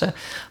att man kanske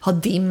har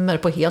dimmer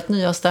på helt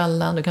nya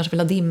ställen. Du kanske vill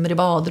ha dimmer i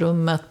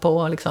badrummet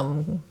på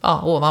liksom,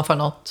 ovanför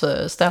något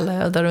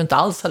ställe där du inte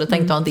alls hade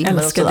tänkt att ha en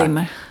dimmer. Älskar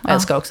dimmer. Jag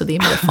älskar också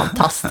dimmer, det är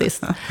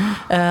fantastiskt.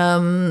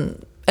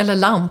 Eller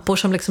lampor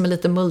som liksom är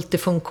lite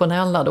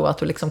multifunktionella då, att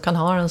du liksom kan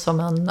ha den som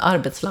en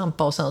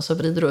arbetslampa och sen så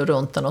vrider du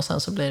runt den och sen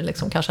så blir det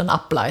liksom kanske en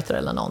uplighter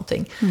eller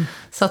någonting.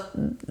 Så att,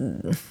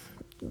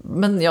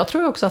 men jag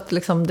tror också att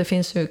liksom det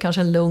finns ju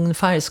kanske en lugn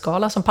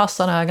färgskala som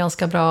passar det här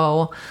ganska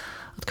bra, och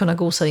att kunna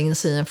gosa in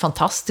sig i en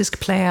fantastisk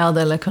pläd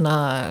eller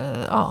kunna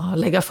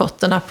lägga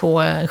fötterna på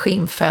en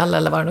skinnfäll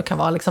eller vad det nu kan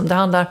vara. Liksom, det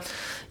handlar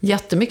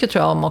jättemycket,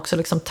 tror jag, om också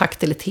liksom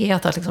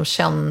taktilitet, att liksom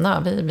känna.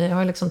 Vi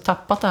har ju liksom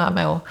tappat det här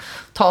med att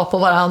ta på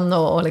varann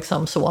och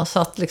liksom så. Så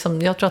att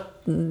liksom, jag tror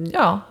att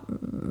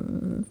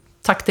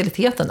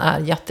taktiliteten är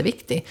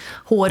jätteviktig.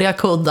 Håriga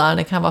kuddar,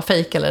 det kan vara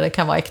fake eller det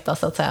kan vara äkta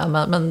så att säga.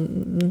 Men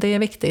det är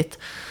viktigt.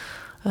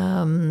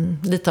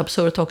 Lite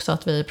absurt också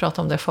att vi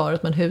pratade om det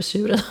förut, men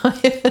husdjuren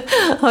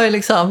har ju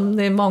liksom,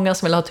 det är många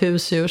som vill ha ett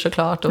husdjur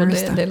såklart, och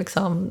det är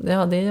liksom,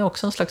 det är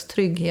också en slags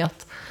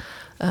trygghet.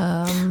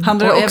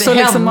 Handlar det och också är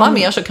vi hemma liksom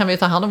mer så kan vi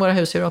ta hand om våra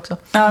husdjur också.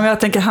 Ja, men jag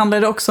tänker,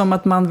 handlar det också om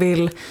att man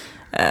vill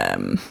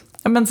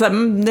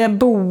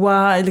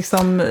boa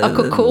liksom... Ja,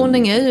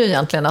 kokoning är ju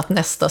egentligen att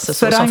nästa sig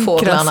så som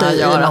fåglarna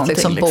gör, att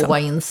liksom boa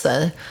in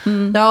sig.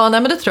 Ja,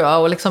 nej, men det tror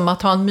jag. Och liksom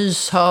att ha en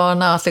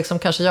myshörna, att liksom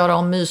kanske göra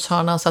om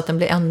myshörnan så att den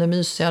blir ännu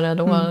mysigare.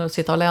 Då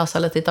sitta och läsa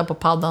eller titta på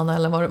paddan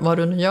eller vad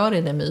du nu gör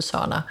i din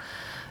myshörna.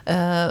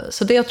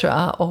 Så det tror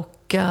jag.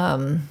 Och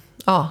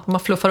man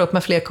fluffar upp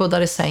med fler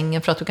kuddar i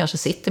sängen för att du kanske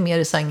sitter mer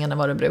i sängen än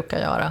vad du brukar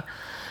göra.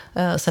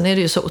 Sen är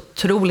det ju så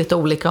otroligt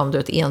olika om du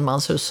är ett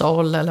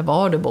enmanshushåll eller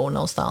var du bor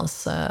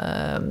någonstans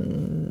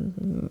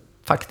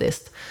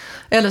faktiskt.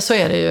 Eller så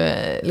är det ju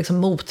liksom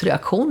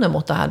motreaktioner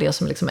mot det här, det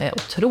som liksom är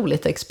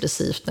otroligt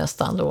expressivt,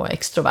 nästan då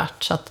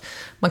extrovert. Så att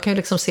man kan ju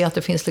liksom se att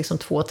det finns liksom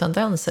två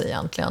tendenser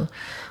egentligen.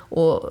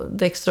 Och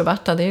det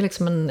extroverta, det är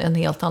liksom en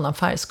helt annan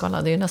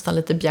färgskala. Det är ju nästan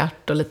lite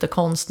bjärt och lite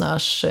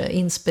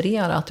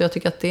konstnärsinspirerat. Och jag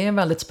tycker att det är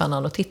väldigt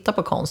spännande att titta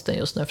på konsten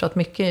just nu, för att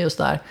mycket är just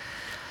där,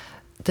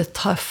 det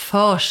tar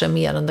för sig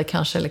mer än det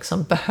kanske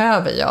liksom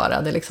behöver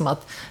göra. Det är liksom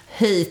att,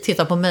 hej,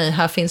 titta på mig,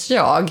 här finns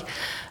jag.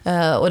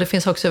 Och det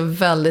finns också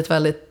väldigt,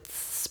 väldigt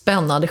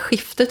spännande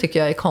skifte tycker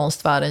jag i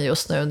konstvärlden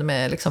just nu,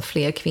 med liksom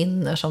fler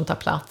kvinnor som tar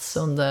plats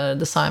under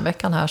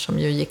designveckan här, som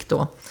ju gick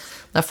då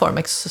när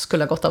Formex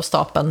skulle ha gått av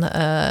stapeln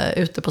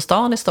ute på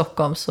stan i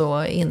Stockholm,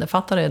 så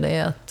innefattade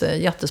det ett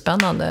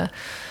jättespännande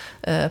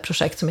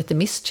projekt som heter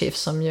Mischief,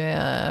 som ju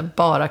är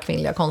bara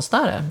kvinnliga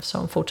konstnärer,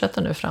 som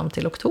fortsätter nu fram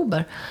till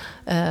oktober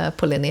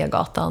på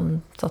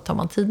Linnégatan. Så tar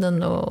man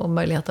tiden och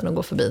möjligheten att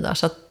gå förbi där.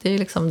 Så att det är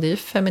liksom, det är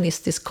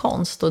feministisk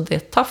konst, och det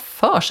tar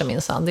för sig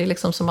minsann. Det är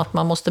liksom som att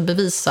man måste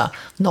bevisa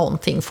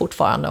någonting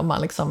fortfarande om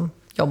man liksom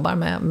jobbar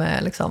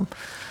med liksom,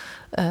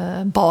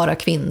 bara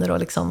kvinnor och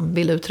liksom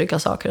vill uttrycka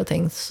saker och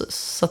ting.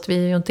 Så att vi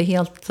är ju inte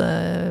helt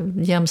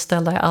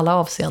jämställda i alla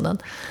avseenden.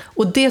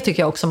 Och det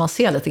tycker jag också man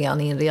ser lite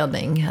grann i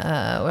inredning.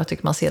 Och jag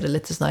tycker man ser det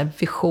lite såna här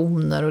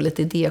visioner och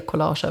lite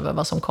idékollage över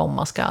vad som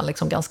komma ska.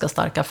 Liksom ganska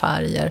starka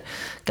färger,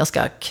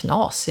 ganska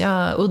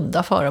knasiga,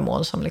 udda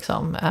föremål som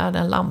liksom, är det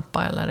en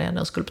lampa eller är det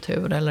en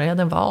skulptur eller är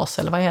det en vas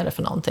eller vad är det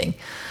för någonting?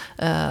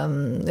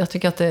 Jag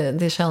tycker att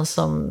det känns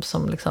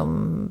som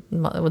liksom,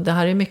 och det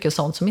här är mycket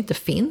sånt som inte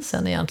finns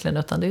än egentligen,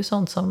 utan det är ju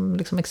sånt som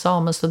liksom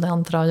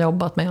examensstudenter har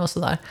jobbat med och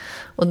sådär.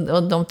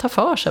 Och de tar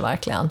för sig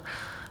verkligen.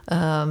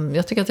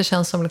 Jag tycker att det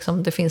känns som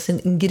liksom, det finns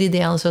en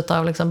ingrediens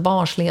av liksom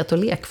barnslighet och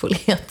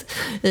lekfullhet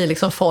i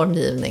liksom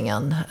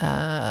formgivningen.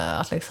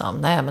 Att liksom,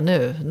 nej men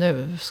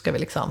nu ska vi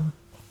liksom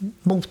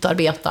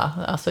motarbeta,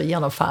 alltså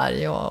genom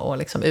färg och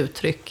liksom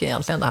uttryck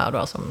egentligen det här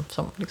då,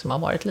 som liksom har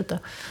varit lite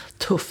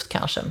tufft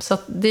kanske. Så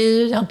att det är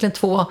ju egentligen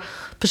 2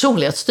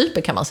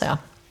 personlighetstyper kan man säga.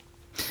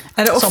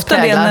 Är det ofta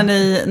det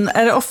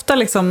är det ofta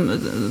liksom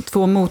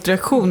 2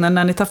 motreaktioner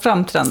när ni tar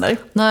fram trender?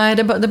 Nej,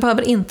 det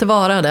behöver inte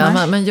vara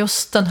det. Men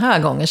just den här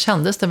gången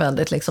kändes det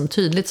väldigt liksom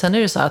tydligt. Sen är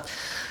det så här att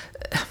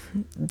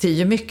det är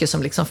ju mycket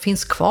som liksom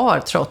finns kvar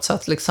trots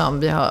att liksom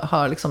vi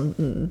har liksom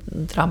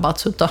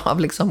drabbats av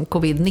liksom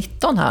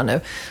covid-19 här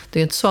nu. Det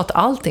är ju inte så att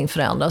allting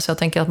förändras. Jag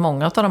tänker att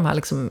många av de här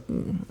liksom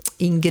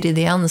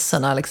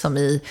ingredienserna liksom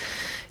i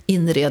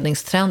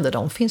inredningstrender,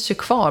 de finns ju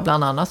kvar.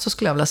 Bland annat så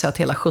skulle jag vilja säga att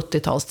hela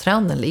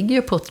 70-talstrenden ligger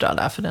ju puttrad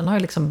där, för den har ju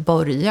liksom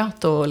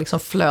börjat och liksom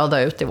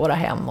flöda ut i våra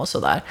hem och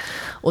sådär.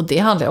 Och det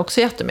handlar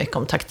också jättemycket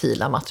om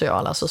taktila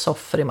material, alltså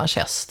soffor i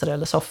manchester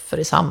eller soffor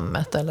i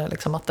sammet, eller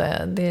liksom att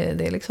det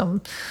är liksom,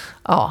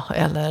 ja,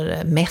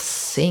 eller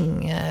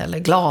mässing eller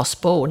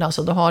glasbord.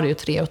 Alltså då har du ju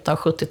 3 av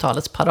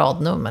 70-talets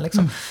paradnummer,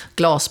 liksom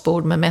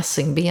glasbord med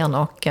mässingben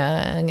och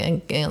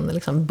en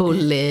liksom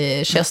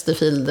bullig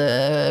Chesterfield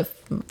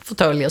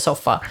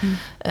fåtöljesoffa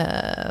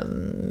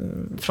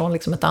från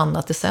liksom ett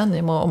annat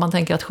decennium. Och man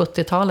tänker att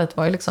 70-talet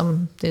var ju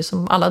liksom, det är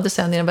som alla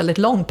decennier en väldigt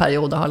lång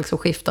period och har liksom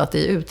skiftat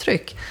i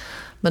uttryck.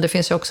 Men det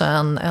finns ju också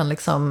en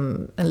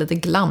lite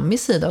glammig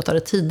sida av det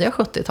tidiga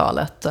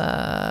 70-talet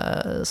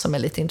som är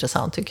lite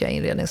intressant tycker jag i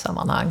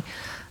inredningssammanhang.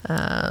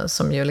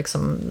 Som ju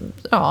liksom,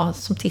 ja,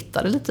 som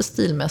tittade lite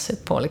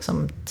stilmässigt på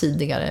liksom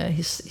tidigare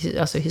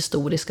alltså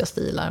historiska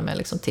stilar med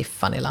liksom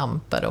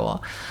Tiffany-lampor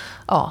och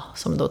ja,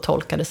 som då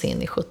tolkades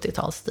in i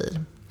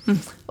 70-talsstil.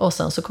 Och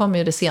sen så kommer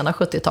ju det sena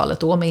 70-talet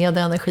då med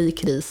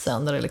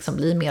energikrisen där det liksom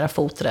blir mera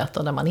foträtt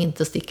och där man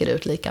inte sticker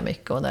ut lika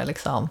mycket och där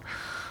liksom,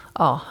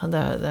 ja,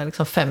 där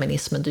liksom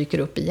feminismen dyker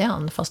upp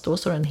igen, fast då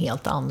ser den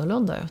helt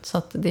annorlunda ut. Så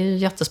att det är ju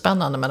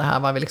jättespännande med det här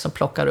vad vi liksom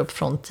plockar upp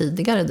från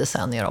tidigare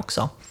decennier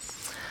också.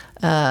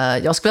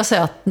 Jag skulle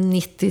säga att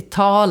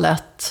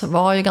 90-talet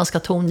var ju ganska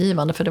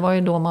tongivande, för det var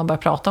ju då man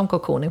började prata om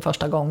cocooning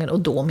första gången och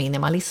då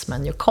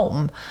minimalismen ju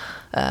kom.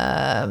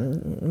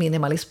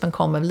 Minimalismen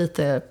kommer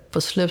lite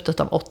på slutet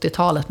av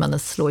 80-talet, men den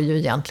slår ju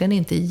egentligen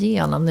inte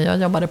igenom. När jag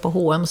jobbade på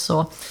H&M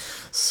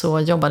så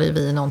jobbade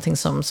vi i någonting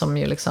som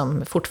ju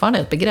liksom fortfarande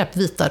är ett begrepp,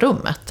 vita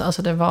rummet.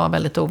 Alltså det var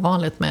väldigt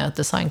ovanligt med ett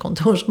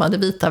designkontor som hade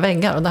vita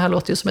väggar, och det här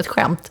låter ju som ett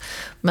skämt,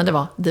 men det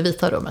var det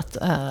vita rummet.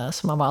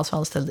 Så man var alltså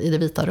anställd i det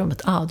vita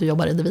rummet. Du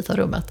jobbar i det vita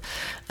rummet.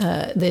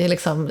 Det är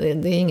liksom, det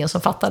är ingen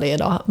som fattar det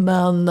idag,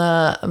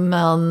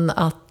 men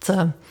att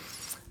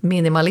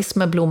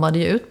minimalismen blommade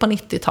ju ut på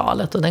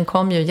 90-talet och den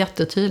kom ju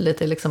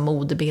jättetydligt i liksom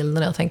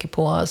modebilderna. Jag tänker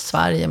på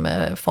Sverige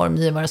med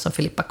formgivare som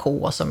Filippa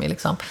K som är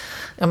liksom,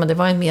 ja men det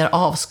var en mer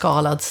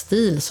avskalad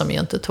stil som ju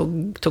inte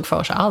tog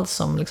för sig alls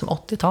som liksom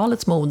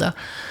 80-talets mode.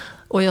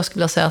 Och jag skulle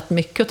vilja säga att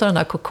mycket av den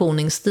här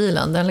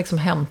cocooning-stilen, den liksom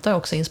hämtar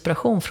också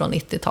inspiration från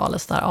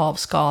 90-talets där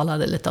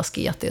avskalade, lite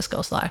asketiska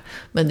och sådär.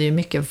 Men det är ju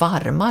mycket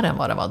varmare än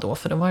vad det var då,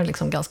 för det var ju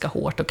liksom ganska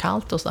hårt och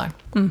kallt och sådär.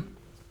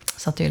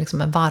 Så att det är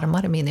liksom en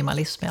varmare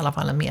minimalism, i alla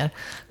fall en mer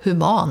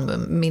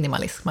human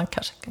minimalism man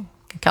kanske kan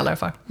kalla det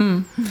för.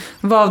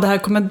 Vad av det här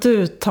kommer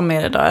du ta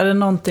med dig då? Är det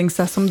någonting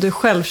så som du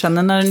själv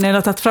känner när ni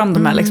har tagit fram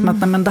de här, liksom, att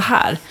nej, men det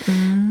här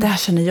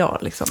känner jag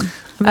liksom.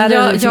 Är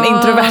det liksom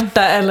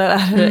introverta eller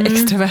är det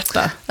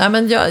extroverta? Nej,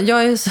 men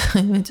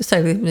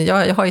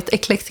jag har ett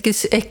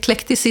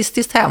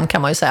eklekticistiskt hem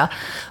kan man ju säga.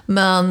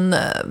 Men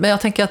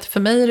jag tänker att för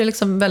mig är det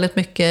liksom väldigt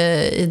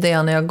mycket i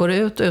det när jag går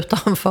ut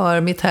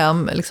utanför mitt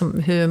hem, liksom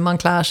hur man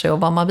klär sig och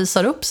vad man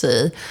visar upp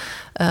sig i.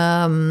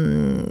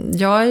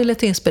 Jag är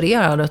lite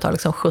inspirerad av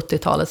liksom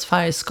 70-talets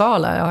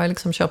färgskala. Jag har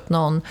liksom köpt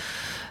någon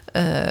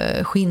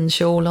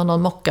skinnkjol och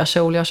någon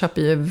mockakjol. Jag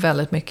köper ju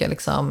väldigt mycket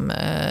liksom,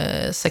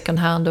 second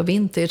hand och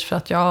vintage för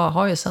att jag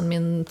har ju sedan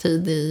min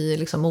tid i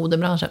liksom,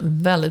 modebranschen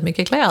väldigt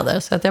mycket kläder.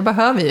 Så att jag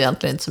behöver ju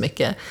egentligen inte så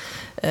mycket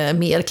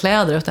mer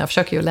kläder utan jag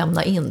försöker ju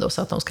lämna in då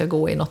så att de ska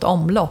gå i något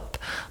omlopp.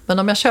 Men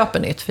om jag köper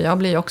nytt, för jag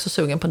blir ju också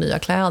sugen på nya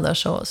kläder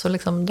så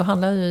liksom, då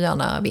handlar jag ju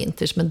gärna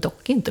vintage, men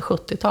dock inte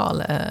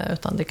 70-tal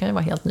utan det kan ju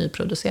vara helt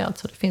nyproducerat.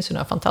 Så det finns ju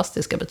några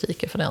fantastiska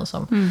butiker för den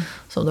som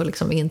då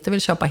liksom inte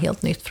vill köpa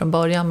helt nytt från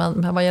början.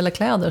 Men vad gäller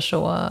kläder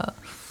så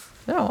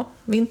ja,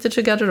 vintage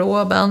i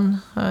garderoben,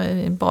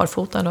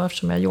 barfota då,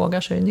 eftersom jag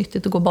yogar så är det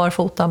nyttigt att gå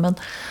barfota.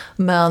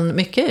 Men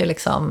mycket är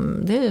liksom,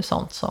 det är ju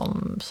sånt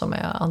som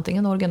är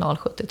antingen original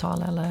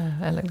 70-tal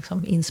eller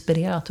liksom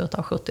inspirerat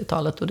av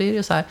 70-talet. Och det är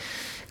ju så här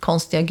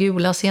konstiga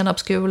gula,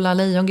 senapsgula,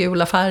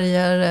 lejongula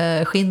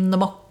färger, skinn och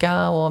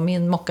mocka. Och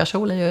min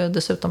mockakjol är ju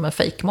dessutom en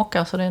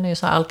fake-mocka, så den är ju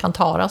så här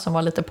Alcantara som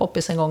var lite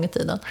poppis en gång i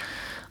tiden.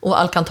 Och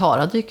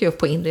Alcantara dyker upp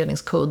på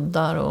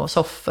inredningskuddar och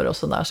soffor och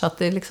sådär. Så att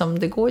det, liksom,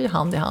 det går ju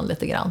hand i hand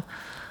lite grann.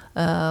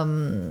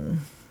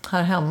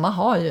 Här hemma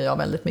har ju jag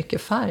väldigt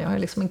mycket färg. Jag har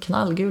ju liksom en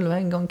knallgul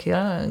vägg och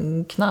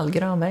en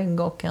knallgrön vägg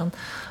och en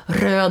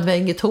röd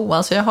vägg i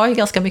toan. Så jag har ju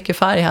ganska mycket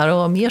färg här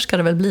och mer ska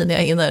det väl bli när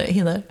jag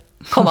hinner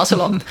komma så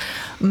långt.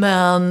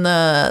 Men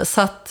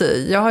så att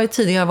jag har ju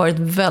tidigare varit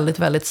väldigt,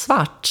 väldigt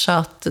svart. Så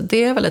att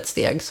det är väl ett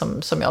steg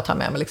som jag tar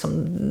med mig.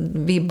 Liksom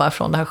vibbar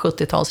från det här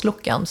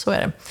 70-talslooken, så är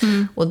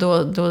det. Och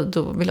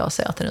då vill jag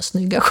säga att det är den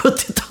snygga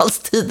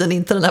 70-talstiden,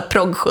 inte den här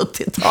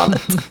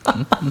progg-70-talet.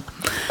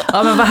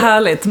 Ja, men vad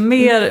härligt.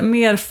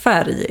 Mer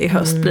färg i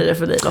höst blir det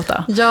för dig,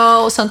 Lotta.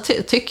 Ja, och sen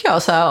tycker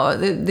jag så här,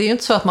 det är ju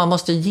inte så att man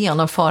måste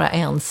genomföra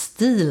en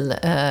stil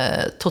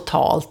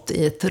totalt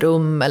i ett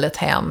rum eller ett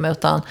hem,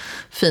 utan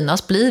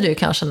finast blir det ju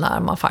kanske när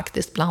man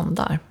faktiskt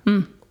blandar.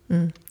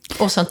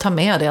 Och sen ta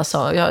med det.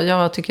 Så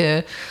jag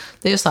tycker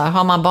det är ju så här,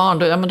 har man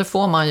barn då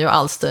får man ju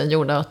alster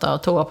gjorda av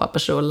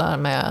toapappersrullar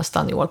med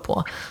staniol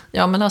på.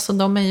 Ja, men alltså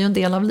de är ju en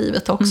del av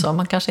livet också.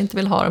 Man kanske inte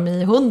vill ha dem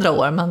i 100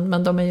 år,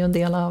 men de är ju en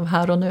del av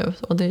här och nu.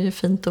 Och det är ju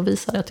fint att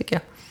visa det, tycker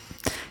jag.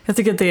 Jag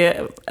tycker att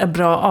det är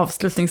bra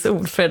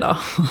avslutningsord för idag.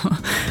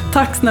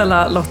 Tack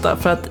snälla Lotta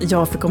för att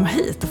jag fick komma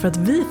hit och för att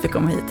vi fick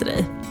komma hit till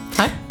dig.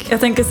 Tack. Jag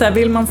tänker så här,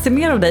 vill man se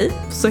mer av dig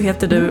så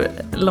heter du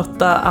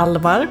Lotta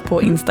Alvar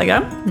på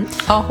Instagram.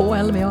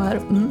 AHLVAR.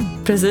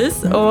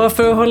 Precis, och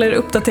för att hålla er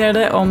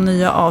uppdaterade om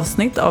nya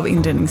avsnitt av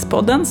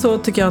Inredningspodden så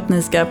tycker jag att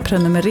ni ska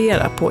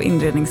prenumerera på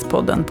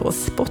Inredningspodden på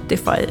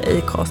Spotify,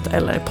 Acast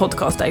eller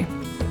Podcaster.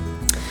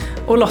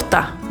 Och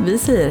Lotta, vi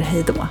säger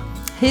hej då.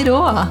 Hej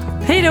då.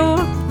 Hej då!